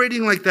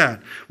operating like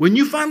that, when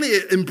you finally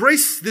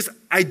embrace this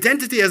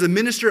identity as a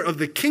minister of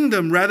the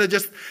kingdom rather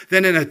just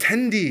than an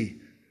attendee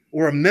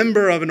or a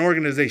member of an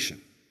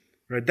organization,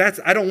 right?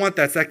 I don't want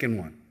that second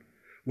one.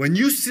 When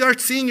you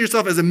start seeing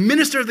yourself as a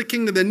minister of the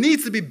kingdom that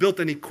needs to be built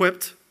and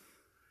equipped,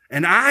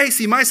 and I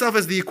see myself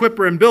as the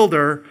equipper and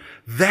builder,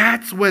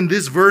 that's when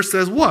this verse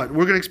says what?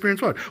 We're going to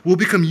experience what? We'll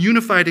become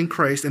unified in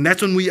Christ, and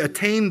that's when we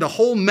attain the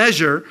whole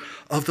measure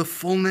of the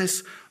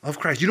fullness of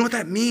Christ. You know what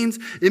that means?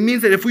 It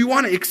means that if we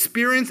want to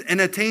experience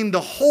and attain the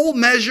whole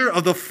measure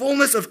of the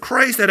fullness of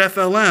Christ at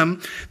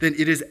FLM, then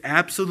it is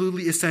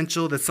absolutely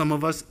essential that some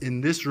of us in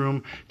this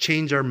room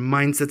change our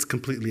mindsets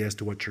completely as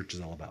to what church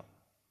is all about.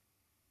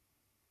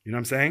 You know what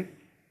I'm saying?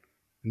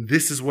 And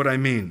this is what I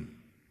mean.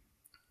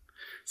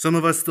 Some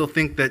of us still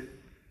think that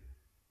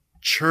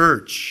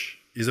church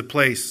is a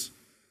place,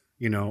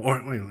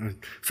 or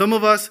some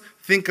of us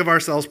think of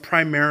ourselves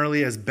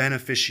primarily as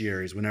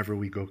beneficiaries whenever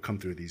we come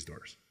through these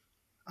doors.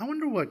 I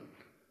wonder what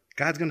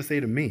God's going to say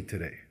to me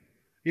today.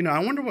 I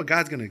wonder what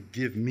God's going to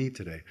give me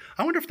today.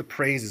 I wonder if the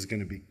praise is going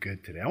to be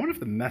good today. I wonder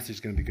if the message is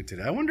going to be good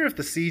today. I wonder if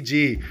the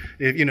CG,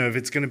 if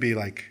it's going to be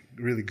like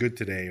really good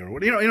today or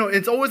what.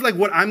 It's always like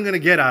what I'm going to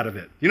get out of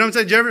it. You know what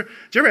I'm saying?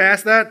 Did you ever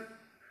ask that?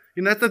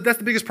 That's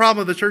the biggest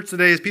problem of the church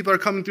today is people are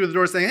coming through the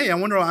door saying, hey, I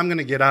wonder what I'm going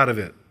to get out of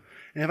it.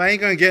 And if I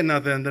ain't going to get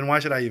nothing, then why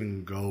should I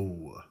even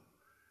go?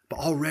 But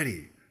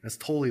already, that's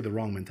totally the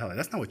wrong mentality.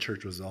 That's not what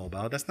church was all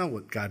about. That's not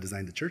what God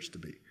designed the church to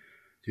be. Do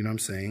you know what I'm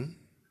saying?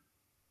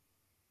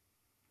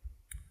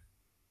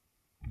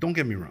 Don't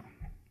get me wrong.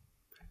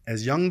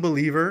 As young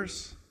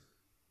believers,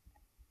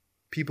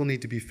 people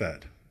need to be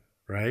fed,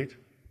 right?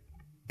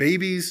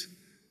 Babies,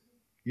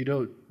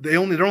 they're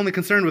only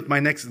concerned with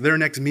their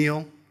next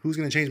meal. Who's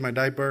going to change my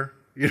diaper?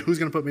 Who's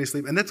going to put me to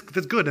sleep? And that's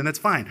good and that's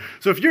fine.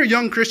 So if you're a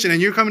young Christian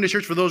and you're coming to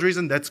church for those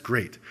reasons, that's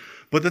great.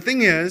 But the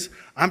thing is,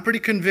 I'm pretty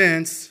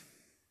convinced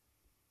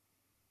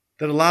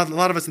that a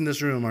lot of us in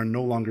this room are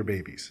no longer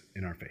babies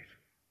in our faith.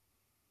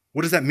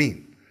 What does that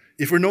mean?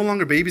 If we're no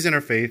longer babies in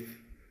our faith,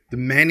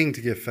 demanding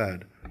to get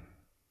fed,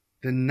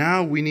 then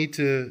now we need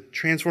to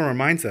transform our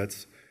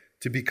mindsets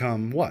to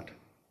become what?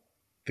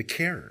 The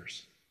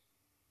carers.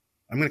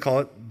 I'm going to call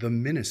it the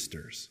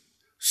ministers.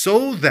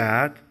 So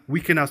that we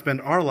can now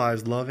spend our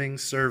lives loving,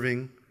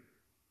 serving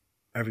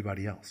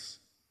everybody else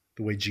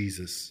the way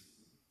Jesus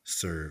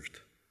served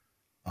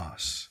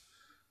us,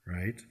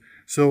 right?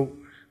 So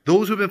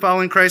those who have been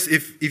following Christ,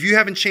 if you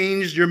haven't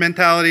changed your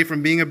mentality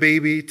from being a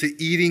baby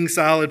to eating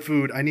solid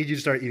food, I need you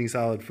to start eating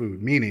solid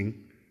food,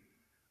 meaning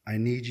I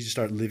need you to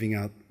start living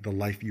out the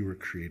life you were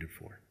created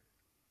for,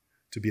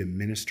 to be a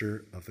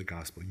minister of the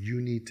gospel.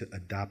 You need to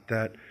adopt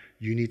that.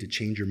 You need to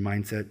change your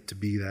mindset to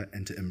be that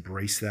and to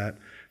embrace that.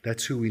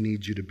 That's who we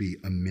need you to be,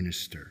 a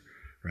minister,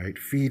 right?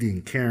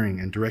 Feeding, caring,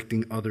 and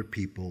directing other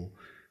people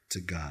to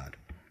God.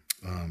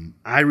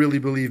 I really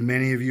believe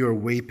many of you are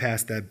way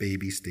past that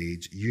baby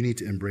stage. You need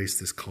to embrace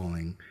this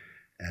calling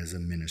as a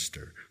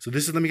minister. So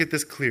let me get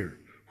this clear.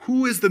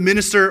 Who is the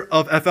minister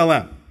of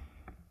FLM?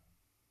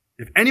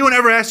 If anyone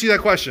ever asks you that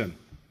question,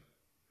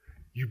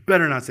 you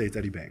better not say it's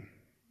Eddie Bang.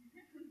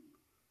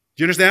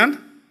 Do you understand?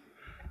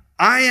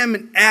 I am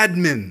an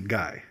admin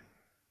guy.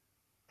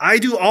 I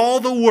do all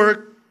the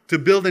work to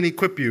build and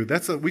equip you.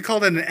 We call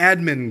that an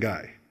admin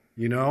guy.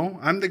 You know,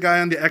 I'm the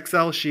guy on the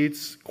Excel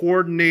sheets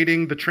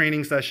coordinating the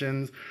training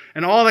sessions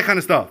and all that kind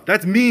of stuff.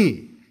 That's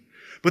me.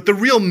 But the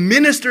real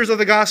ministers of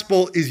the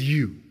gospel is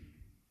you.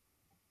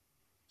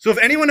 So if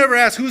anyone ever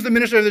asks, who's the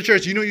minister of the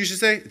church? You know what you should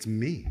say? It's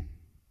me.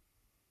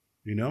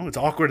 You know, it's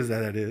awkward as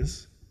that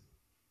is.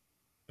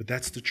 But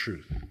that's the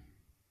truth.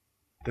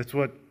 That's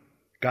what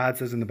God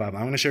says in the Bible.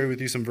 I'm going to share with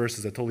you some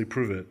verses that totally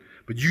prove it.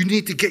 But you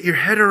need to get your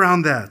head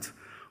around that.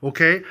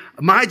 Okay?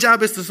 My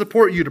job is to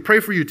support you, to pray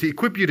for you, to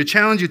equip you, to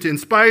challenge you, to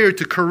inspire you,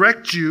 to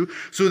correct you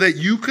so that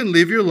you can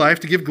live your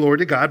life to give glory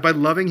to God by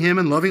loving Him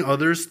and loving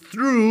others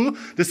through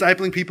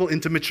discipling people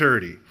into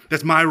maturity.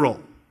 That's my role.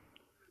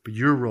 But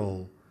your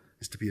role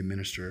is to be a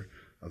minister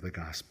of the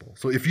gospel.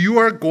 So if you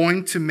are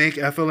going to make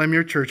FLM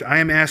your church, I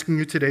am asking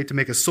you today to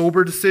make a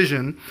sober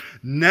decision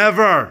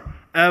never,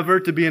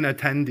 ever to be an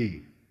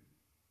attendee.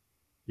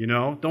 You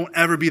know, don't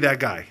ever be that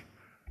guy.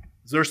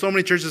 There are so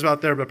many churches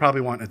out there that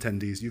probably want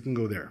attendees. You can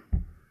go there.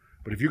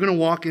 But if you're going to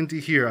walk into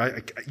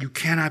here, you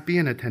cannot be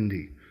an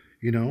attendee.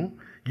 You know,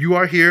 you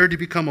are here to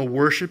become a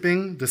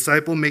worshiping,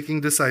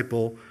 disciple-making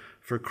disciple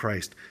for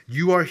Christ.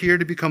 You are here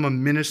to become a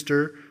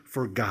minister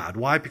for God.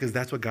 Why? Because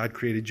that's what God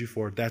created you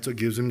for. That's what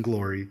gives Him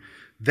glory.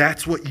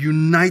 That's what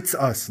unites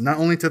us, not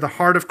only to the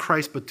heart of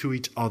Christ, but to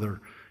each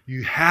other.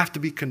 You have to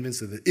be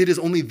convinced of it. It is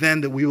only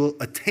then that we will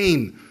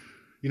attain,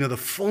 the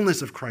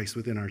fullness of Christ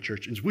within our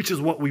church, which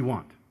is what we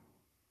want.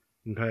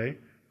 Okay?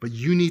 But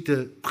you need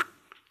to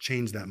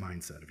change that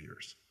mindset of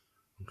yours,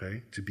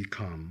 okay, to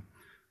become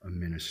a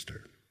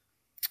minister.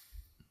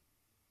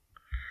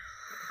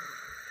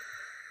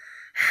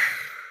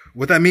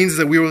 What that means is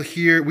that we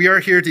are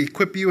here to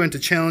equip you and to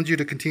challenge you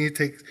to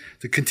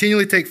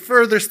continually take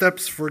further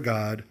steps for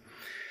God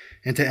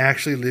and to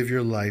actually live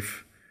your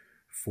life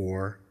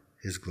for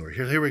His glory.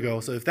 Here we go.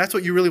 So if that's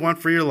what you really want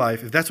for your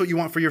life, if that's what you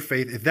want for your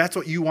faith, if that's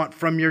what you want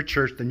from your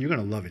church, then you're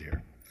going to love it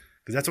here.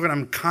 Because that's what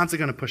I'm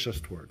constantly going to push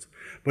us towards.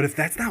 But if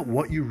that's not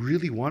what you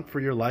really want for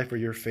your life or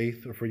your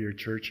faith or for your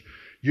church,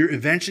 you're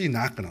eventually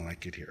not going to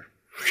like it here.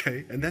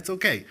 Okay? And that's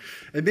okay.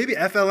 And maybe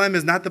FLM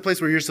is not the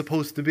place where you're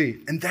supposed to be.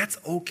 And that's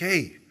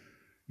okay.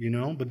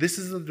 But this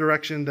is the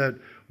direction that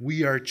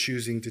we are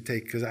choosing to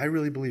take. Because I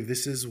really believe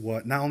this is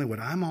not only what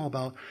I'm all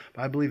about,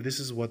 but I believe this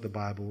is what the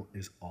Bible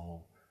is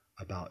all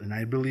about. And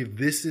I believe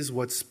this is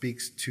what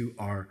speaks to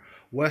our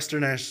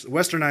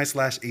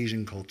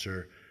westernized/Asian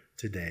culture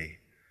today.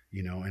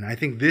 And I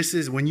think this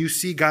is when you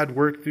see God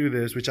work through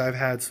this, which I've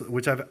had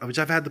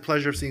the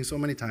pleasure of seeing so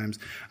many times.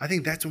 I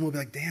think that's when we'll be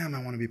like, damn,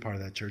 I want to be part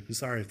of that church. And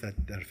sorry if that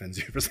offends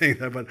you for saying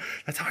that, but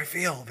that's how I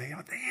feel.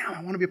 Damn,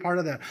 I want to be a part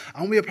of that.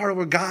 I want to be a part of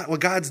what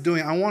God's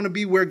doing. I want to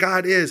be where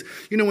God is.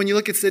 When you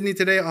look at Sydney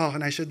today,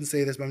 and I shouldn't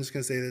say this, but I'm just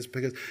going to say this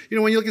because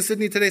when you look at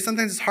Sydney today,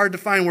 sometimes it's hard to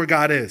find where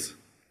God is.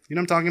 You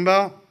know what I'm talking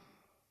about?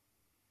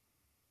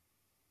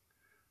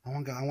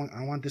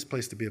 I want this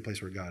place to be a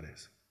place where God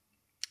is.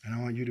 And I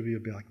want you to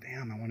be like,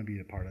 damn, I want to be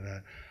a part of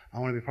that. I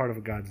want to be part of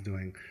what God's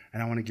doing.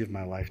 And I want to give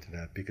my life to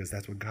that because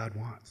that's what God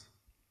wants.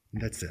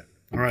 And that's it.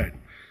 All right.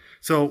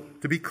 So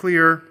to be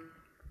clear,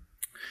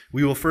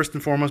 we will first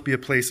and foremost be a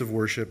place of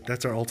worship.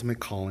 That's our ultimate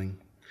calling.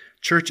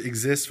 Church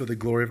exists for the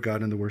glory of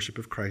God and the worship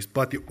of Christ.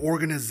 But the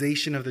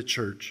organization of the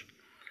church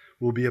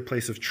will be a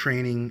place of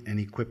training and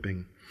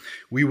equipping.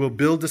 We will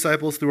build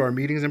disciples through our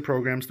meetings and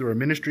programs, through our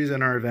ministries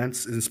and our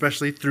events, and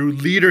especially through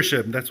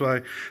leadership. That's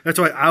why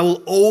I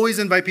will always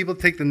invite people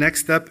to take the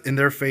next step in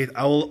their faith.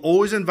 I will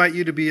always invite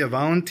you to be a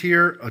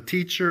volunteer, a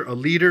teacher, a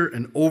leader,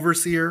 an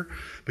overseer.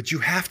 But you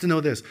have to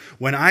know this.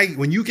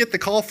 When you get the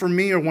call from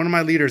me or one of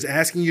my leaders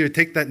asking you to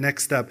take that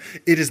next step,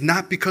 it is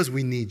not because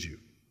we need you.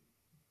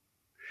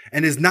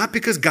 And it is not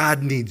because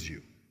God needs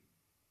you.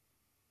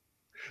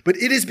 But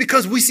it is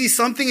because we see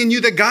something in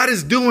you that God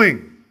is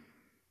doing.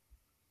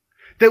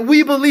 That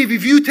we believe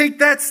if you take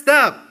that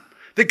step,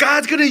 that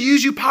God's going to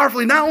use you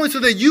powerfully, not only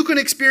so that you can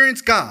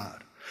experience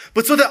God,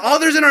 but so that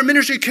others in our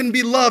ministry can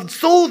be loved,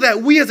 so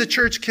that we as a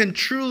church can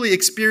truly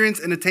experience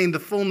and attain the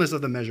fullness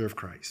of the measure of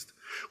Christ,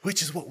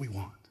 which is what we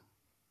want.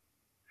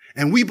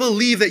 And we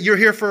believe that you're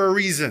here for a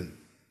reason.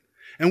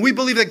 And we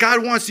believe that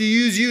God wants to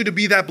use you to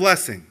be that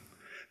blessing.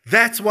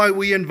 That's why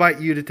we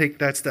invite you to take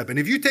that step. And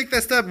if you take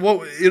that step,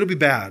 well, it'll be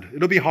bad.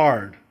 It'll be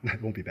hard.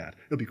 It won't be bad.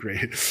 It'll be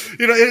great. It's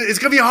going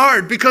to be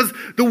hard because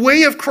the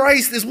way of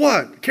Christ is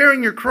what?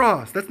 Carrying your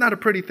cross. That's not a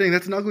pretty thing.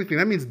 That's an ugly thing.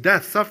 That means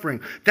death,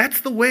 suffering.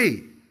 That's the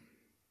way.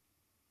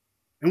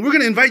 And we're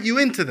going to invite you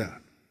into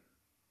that.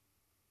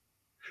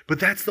 But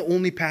that's the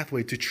only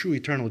pathway to true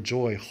eternal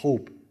joy,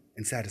 hope,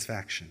 and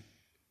satisfaction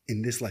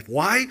in this life.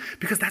 Why?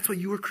 Because that's what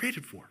you were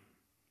created for.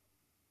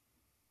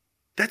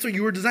 That's what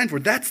you were designed for.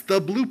 That's the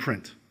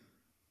blueprint.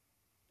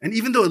 And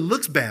even though it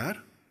looks bad,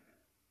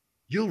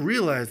 you'll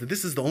realize that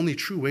this is the only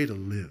true way to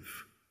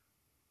live.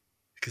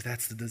 Because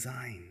that's the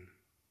design.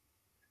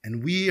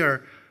 And we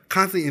are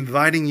constantly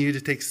inviting you to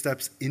take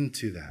steps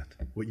into that,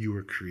 what you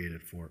were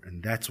created for.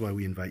 And that's why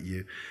we invite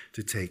you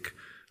to take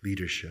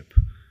leadership,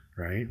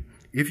 right?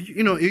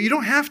 You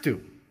don't have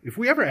to. If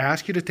we ever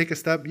ask you to take a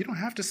step, you don't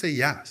have to say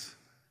yes.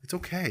 It's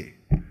okay.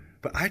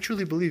 But I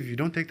truly believe if you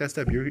don't take that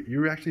step,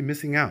 you're actually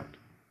missing out.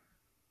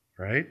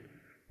 Right?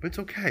 But it's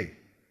okay.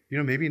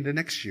 Maybe in the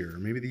next year, or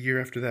maybe the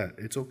year after that,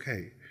 it's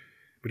okay.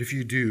 But if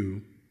you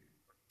do,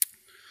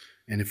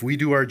 and if we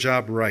do our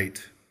job right,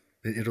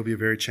 then it'll be a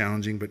very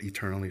challenging but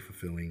eternally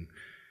fulfilling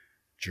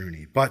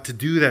journey. But to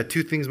do that,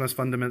 two things must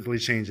fundamentally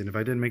change. And if I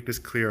didn't make this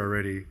clear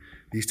already,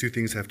 these two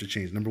things have to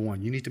change. Number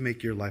one, you need to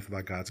make your life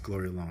about God's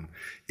glory alone.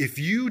 If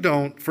you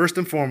don't, first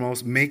and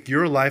foremost, make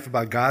your life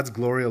about God's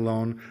glory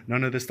alone,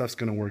 none of this stuff's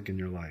going to work in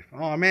your life.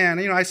 Oh man,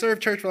 I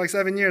served church for like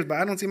 7 years, but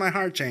I don't see my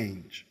heart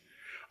change.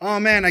 Oh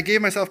man, I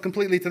gave myself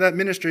completely to that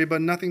ministry,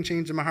 but nothing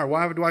changed in my heart.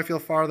 Why do I feel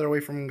farther away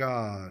from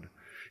God?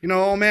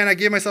 Oh man, I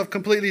gave myself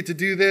completely to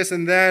do this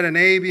and that and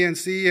A, B, and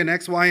C and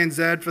X, Y, and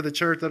Z for the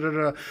church,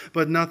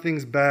 but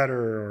nothing's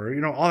better,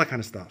 or all that kind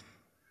of stuff.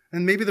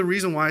 And maybe the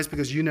reason why is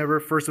because you never,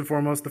 first and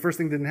foremost, the first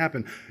thing didn't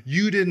happen.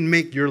 You didn't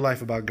make your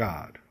life about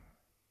God,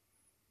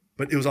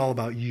 but it was all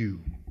about you.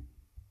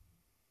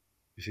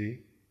 You see?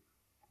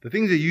 The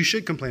things that you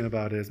should complain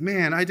about is,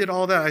 man, I did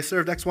all that. I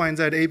served X, Y, and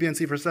Z, A, B, and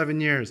C for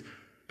 7 years.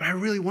 But I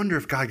really wonder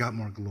if God got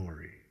more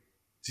glory.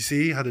 Do you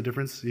see how the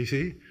difference, you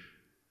see?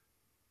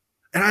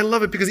 And I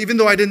love it because even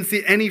though I didn't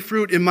see any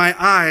fruit in my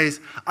eyes,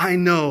 I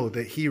know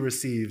that he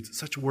received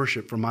such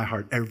worship from my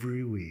heart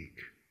every week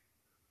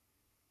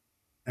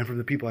and from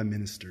the people I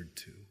ministered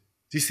to.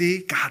 Do you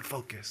see? God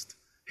focused,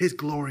 his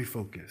glory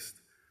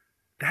focused.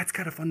 That's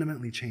got to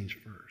fundamentally change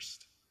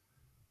first,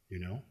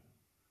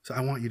 So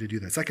I want you to do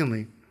that.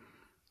 Secondly,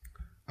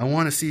 I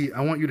want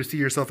you to see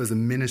yourself as a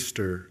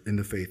minister in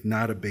the faith,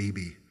 not a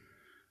baby.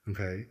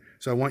 Okay,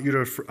 so I want you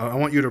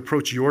to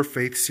approach your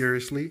faith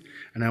seriously,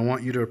 and I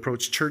want you to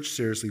approach church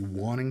seriously,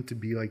 wanting to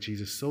be like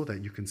Jesus so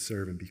that you can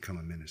serve and become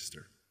a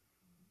minister.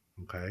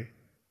 Okay?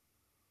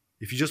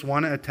 If you just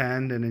want to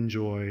attend and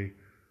enjoy,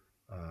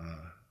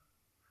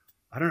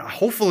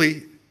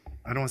 hopefully,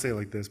 I don't want to say it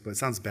like this, but it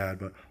sounds bad,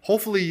 but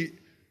hopefully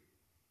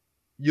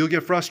you'll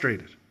get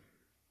frustrated.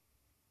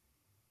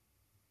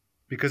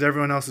 Because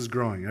everyone else is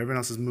growing, everyone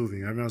else is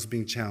moving, everyone else is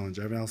being challenged,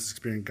 everyone else is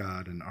experiencing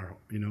God and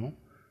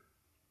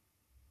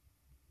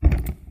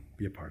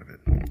be a part of it.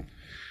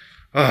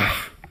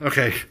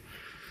 Okay.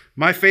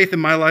 My faith in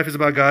my life is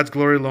about God's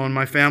glory alone.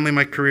 My family,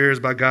 my career is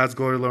about God's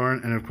glory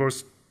alone. And of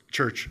course,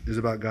 church is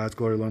about God's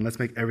glory alone. Let's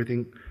make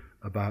everything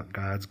about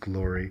God's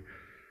glory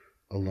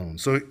alone.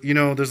 So,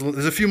 there's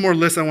a few more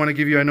lists I want to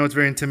give you. I know it's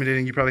very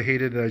intimidating. You probably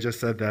hated that I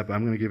just said that, but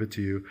I'm going to give it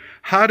to you.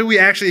 How do we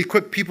actually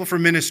equip people for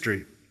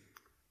ministry?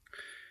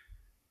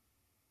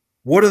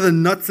 What are the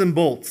nuts and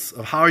bolts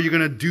of how are you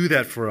going to do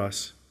that for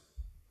us?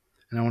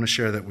 And I want to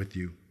share that with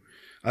you.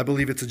 I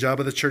believe it's the job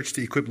of the church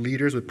to equip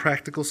leaders with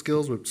practical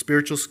skills, with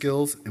spiritual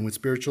skills, and with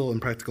spiritual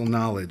and practical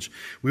knowledge.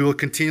 We will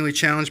continually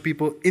challenge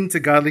people into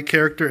godly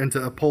character and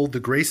to uphold the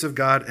grace of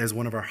God as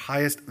one of our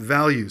highest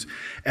values.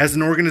 As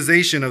an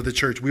organization of the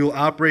church, we will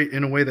operate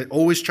in a way that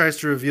always tries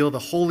to reveal the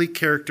holy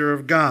character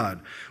of God.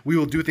 We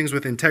will do things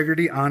with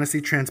integrity, honesty,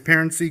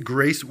 transparency,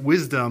 grace,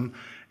 wisdom,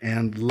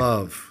 and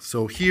love.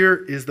 So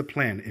here is the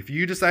plan. If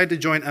you decide to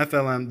join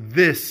FLM,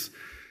 this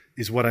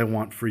is what I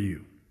want for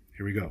you.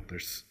 Here we go.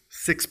 There's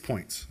 6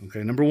 points.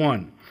 Okay, number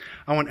 1,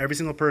 I want every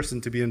single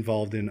person to be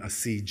involved in a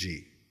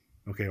CG.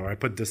 Okay, or I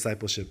put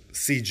discipleship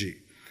CG.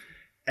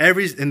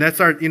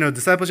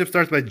 Discipleship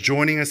starts by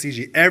joining a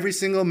CG. Every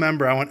single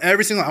member, I want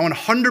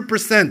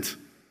 100%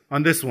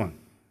 on this one.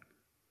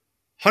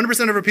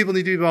 100% of our people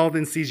need to be involved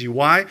in CG.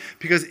 Why?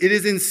 Because it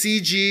is in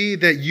CG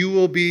that you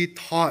will be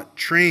taught,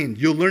 trained.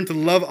 You'll learn to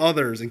love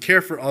others and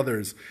care for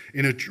others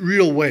in a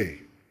real way.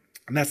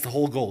 And that's the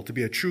whole goal, to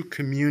be a true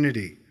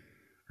community,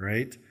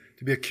 right?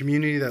 To be a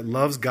community that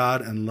loves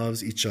God and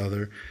loves each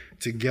other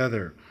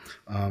together.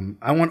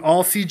 I want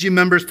all CG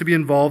members to be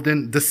involved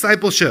in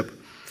discipleship.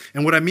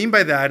 And what I mean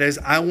by that is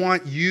I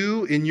want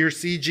you in your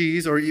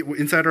CGs, or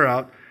inside or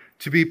out,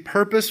 to be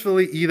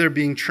purposefully either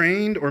being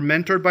trained or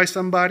mentored by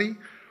somebody,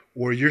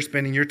 or you're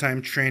spending your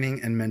time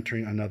training and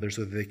mentoring another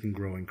so that they can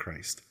grow in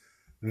Christ.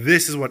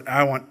 This is what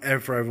I want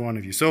for every one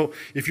of you. So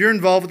if you're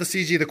involved with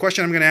the CG, the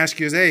question I'm going to ask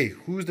you is, hey,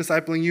 who's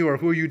discipling you or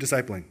who are you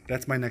discipling?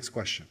 That's my next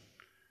question.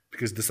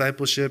 Because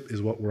discipleship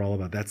is what we're all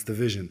about. That's the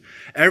vision.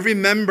 Every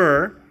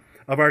member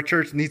of our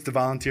church needs to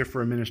volunteer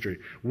for a ministry.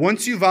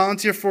 Once you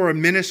volunteer for a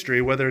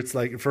ministry, whether it's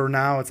like, for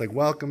now, it's like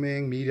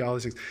welcoming, media, all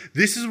these things.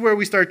 This is where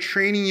we start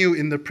training you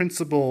in the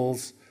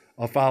principles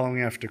of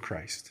following after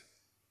Christ.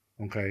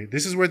 Okay?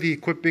 This is where the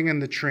equipping and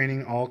the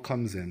training all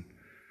comes in.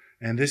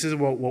 And this is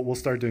what we'll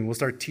start doing. We'll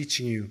start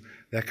teaching you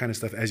that kind of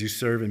stuff as you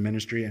serve in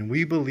ministry. And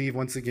we believe,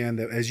 once again,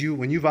 that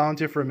when you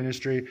volunteer for a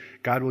ministry,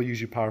 God will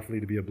use you powerfully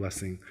to be a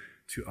blessing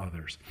to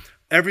others.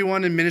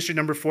 Everyone in ministry,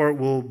 number 4,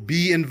 will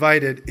be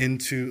invited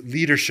into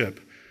leadership.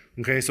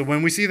 Okay, so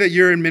when we see that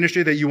you're in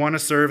ministry, that you want to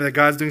serve, that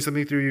God's doing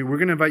something through you, we're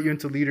going to invite you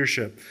into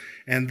leadership.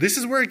 And this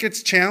is where it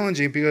gets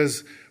challenging,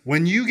 because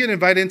when you get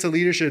invited into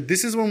leadership,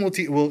 this is when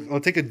we'll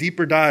take a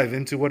deeper dive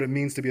into what it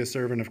means to be a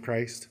servant of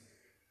Christ.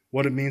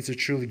 What it means to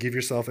truly give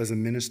yourself as a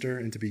minister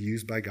and to be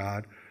used by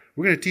God.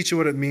 We're going to teach you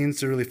what it means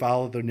to really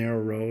follow the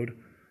narrow road,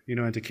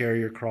 and to carry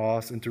your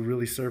cross and to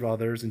really serve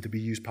others and to be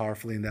used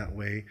powerfully in that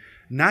way.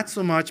 Not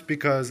so much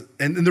because,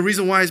 and the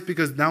reason why is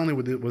because not only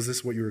was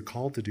this what you were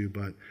called to do,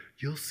 but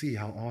you'll see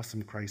how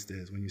awesome Christ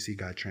is when you see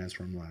God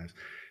transform lives.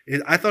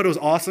 I thought it was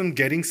awesome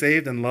getting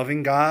saved and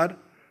loving God,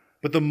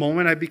 but the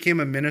moment I became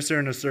a minister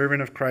and a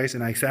servant of Christ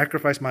and I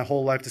sacrificed my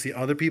whole life to see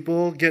other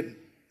people get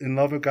in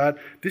love with God,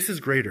 this is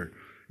greater.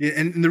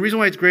 And the reason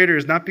why it's greater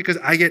is not because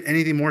I get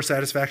anything more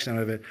satisfaction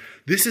out of it.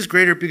 This is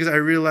greater because I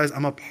realize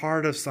I'm a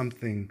part of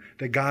something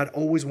that God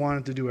always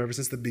wanted to do ever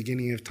since the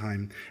beginning of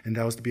time, and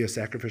that was to be a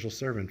sacrificial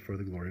servant for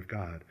the glory of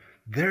God.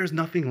 There's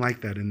nothing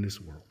like that in this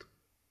world.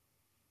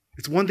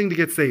 It's one thing to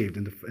get saved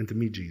and to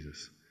meet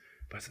Jesus,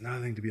 but it's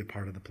another thing to be a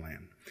part of the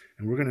plan.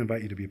 And we're going to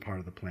invite you to be a part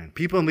of the plan.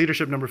 People in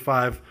leadership, number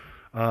 5,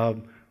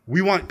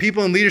 we want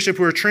people in leadership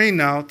who are trained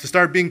now to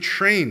start being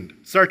trained,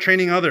 start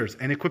training others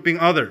and equipping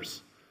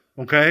others,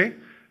 okay?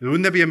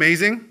 Wouldn't that be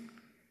amazing?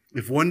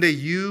 If one day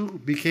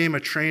you became a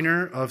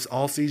trainer of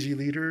all CG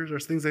leaders or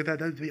things like that,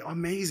 that would be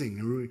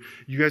amazing.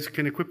 You guys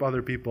can equip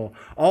other people.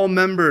 All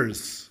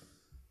members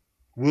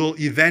will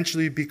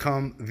eventually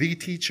become the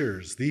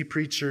teachers, the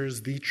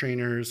preachers, the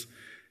trainers,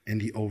 and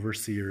the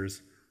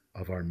overseers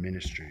of our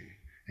ministry.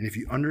 And if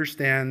you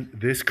understand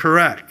this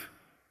correct,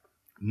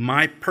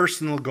 my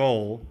personal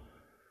goal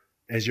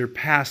as your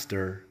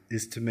pastor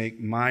is to make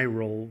my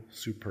role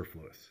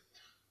superfluous.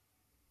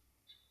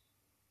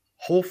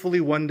 Hopefully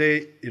one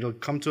day it'll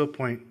come to a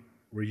point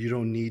where you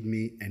don't need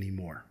me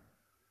anymore.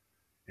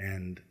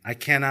 And I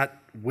cannot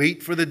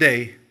wait for the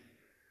day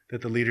that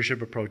the leadership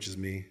approaches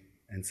me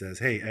and says,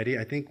 hey, Eddie,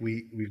 I think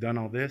we've done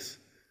all this,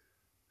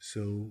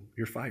 so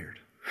you're fired.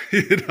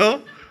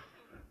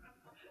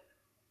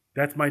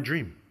 That's my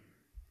dream.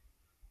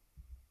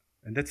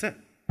 And that's it.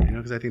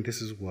 Because I think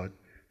this is what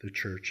the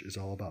church is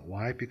all about.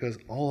 Why? Because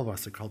all of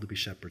us are called to be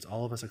shepherds.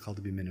 All of us are called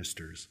to be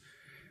ministers.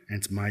 And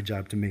it's my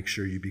job to make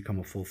sure you become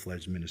a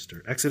full-fledged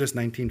minister. Exodus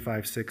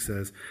 19:5-6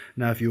 says,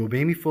 now if you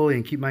obey me fully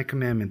and keep my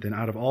commandment, then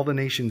out of all the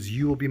nations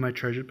you will be my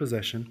treasured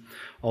possession.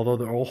 Although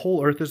the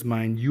whole earth is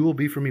mine, you will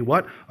be for me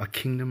what? A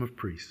kingdom of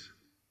priests.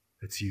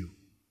 That's you.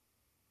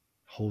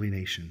 Holy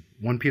nation.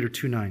 1 Peter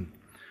 2:9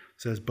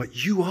 says, but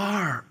you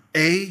are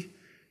a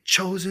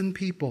chosen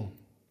people.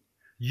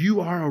 You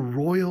are a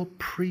royal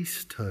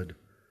priesthood,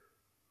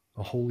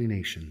 a holy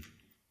nation.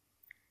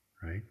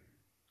 Right?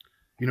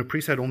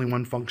 Priests had only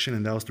one function,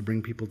 and that was to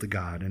bring people to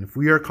God. And if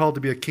we are called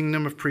to be a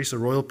kingdom of priests, a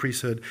royal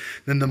priesthood,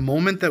 then the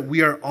moment that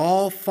we are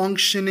all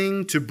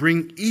functioning to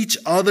bring each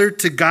other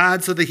to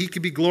God so that he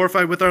can be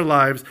glorified with our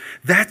lives,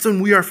 that's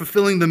when we are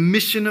fulfilling the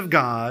mission of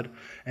God,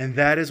 and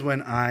that is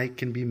when I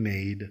can be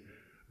made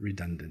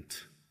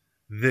redundant.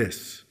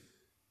 This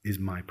is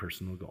my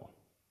personal goal.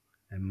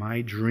 And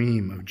my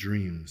dream of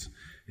dreams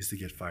is to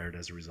get fired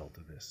as a result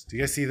of this. Do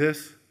you guys see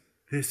this?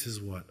 This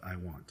is what I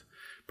want,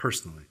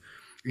 personally.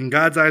 In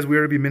God's eyes, we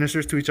are to be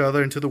ministers to each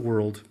other and to the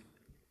world,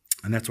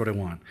 and that's what I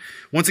want.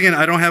 Once again,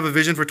 I don't have a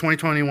vision for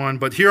 2021,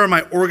 but here are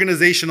my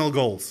organizational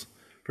goals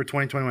for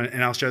 2021,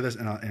 and I'll share this,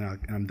 and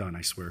I'm done,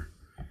 I swear.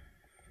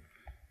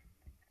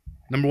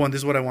 Number 1,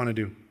 this is what I want to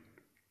do.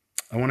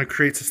 I want to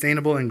create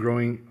sustainable and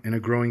a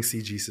growing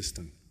CG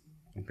system.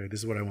 Okay, this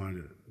is what I want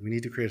to do. We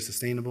need to create a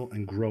sustainable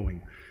and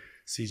growing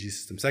CG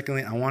system.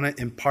 Secondly, I want to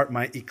impart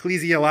my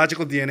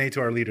ecclesiological DNA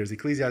to our leaders.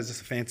 Ecclesia is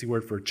just a fancy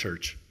word for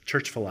church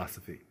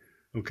philosophy.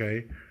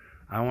 Okay?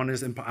 I want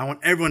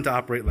everyone to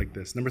operate like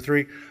this. Number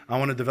 3, I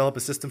want to develop a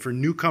system for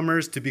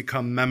newcomers to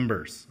become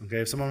members. Okay?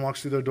 If someone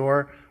walks through the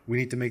door, we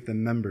need to make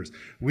them members.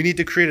 We need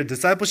to create a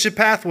discipleship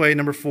pathway,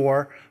 number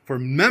 4, for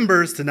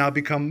members to now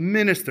become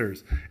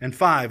ministers. And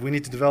 5, we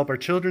need to develop our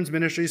children's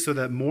ministry so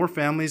that more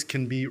families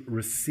can be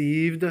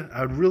received.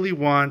 I really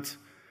want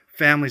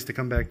families to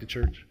come back to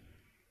church.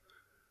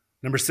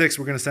 Number 6,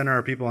 we're going to center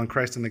our people on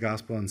Christ and the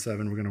gospel. And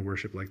 7, we're going to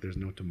worship like there's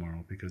no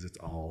tomorrow because it's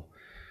all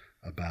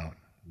about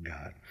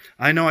God.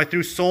 I know I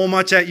threw so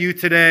much at you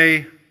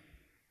today.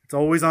 It's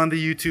always on the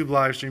YouTube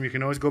live stream. You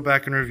can always go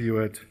back and review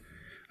it.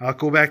 I'll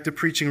go back to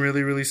preaching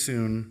really, really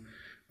soon,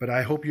 but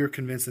I hope you're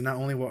convinced that not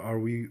only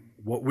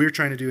what we're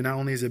trying to do, not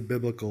only is it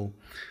biblical,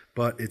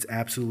 but it's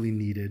absolutely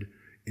needed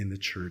in the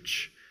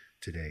church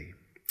today.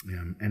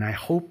 And I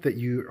hope that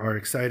you are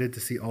excited to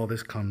see all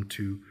this come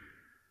to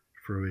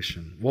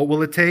fruition. What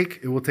will it take?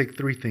 It will take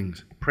three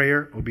things: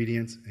 prayer,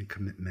 obedience, and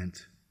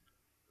commitment.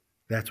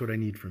 That's what I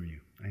need from you.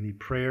 I need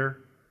prayer,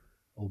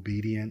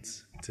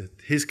 obedience to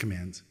his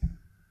commands,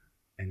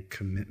 and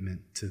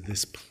commitment to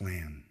this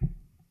plan.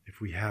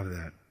 If we have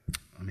that,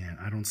 man,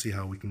 I don't see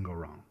how we can go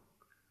wrong.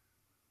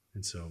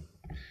 And so,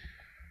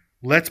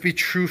 let's be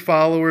true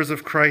followers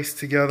of Christ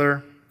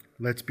together.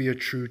 Let's be a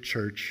true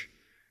church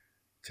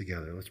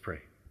together. Let's pray.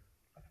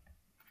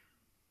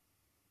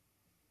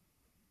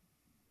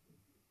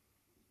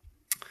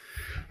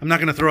 I'm not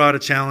going to throw out a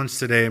challenge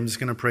today. I'm just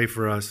going to pray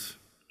for us.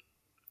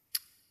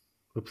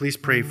 But please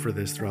pray for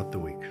this throughout the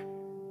week.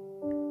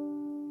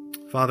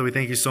 Father, we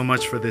thank you so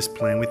much for this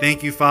plan. We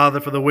thank you, Father,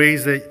 for the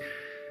ways that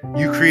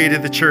you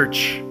created the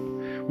church.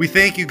 We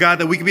thank you, God,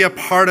 that we can be a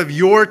part of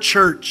your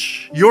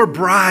church, your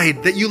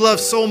bride that you love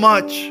so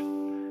much.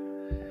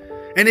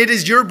 And it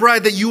is your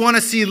bride that you want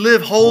to see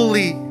live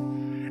holy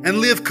and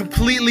live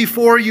completely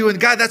for you. And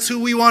God, that's who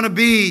we want to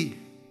be.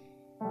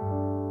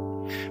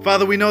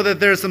 Father, we know that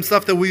there's some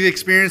stuff that we've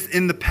experienced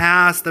in the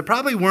past that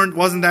probably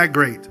wasn't that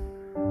great.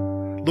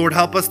 Lord,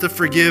 help us to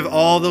forgive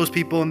all those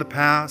people in the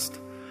past.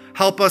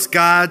 Help us,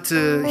 God,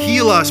 to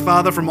heal us,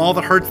 Father, from all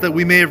the hurts that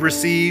we may have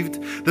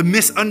received, the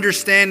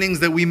misunderstandings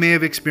that we may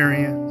have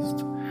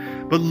experienced.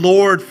 But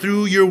Lord,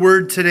 through your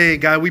word today,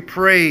 God, we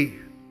pray,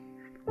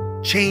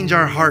 change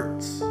our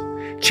hearts,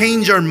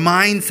 change our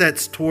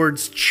mindsets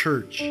towards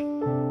church,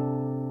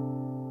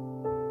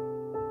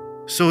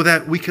 so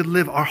that we could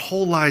live our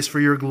whole lives for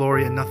your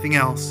glory and nothing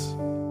else.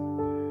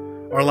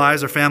 Our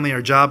lives, our family,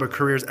 our job, our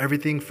careers,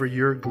 everything for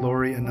your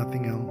glory and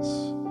nothing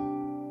else.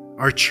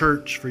 Our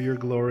church for your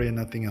glory and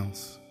nothing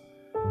else.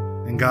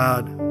 And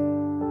God,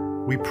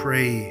 we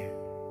pray,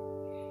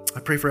 I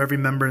pray for every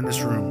member in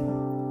this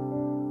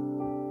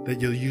room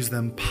that you'll use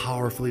them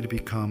powerfully to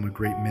become a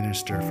great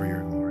minister for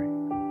your glory.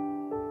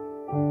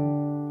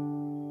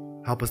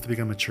 Help us to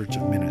become a church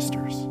of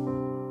ministers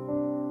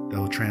that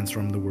will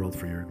transform the world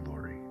for your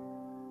glory.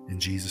 In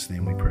Jesus'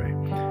 name we pray.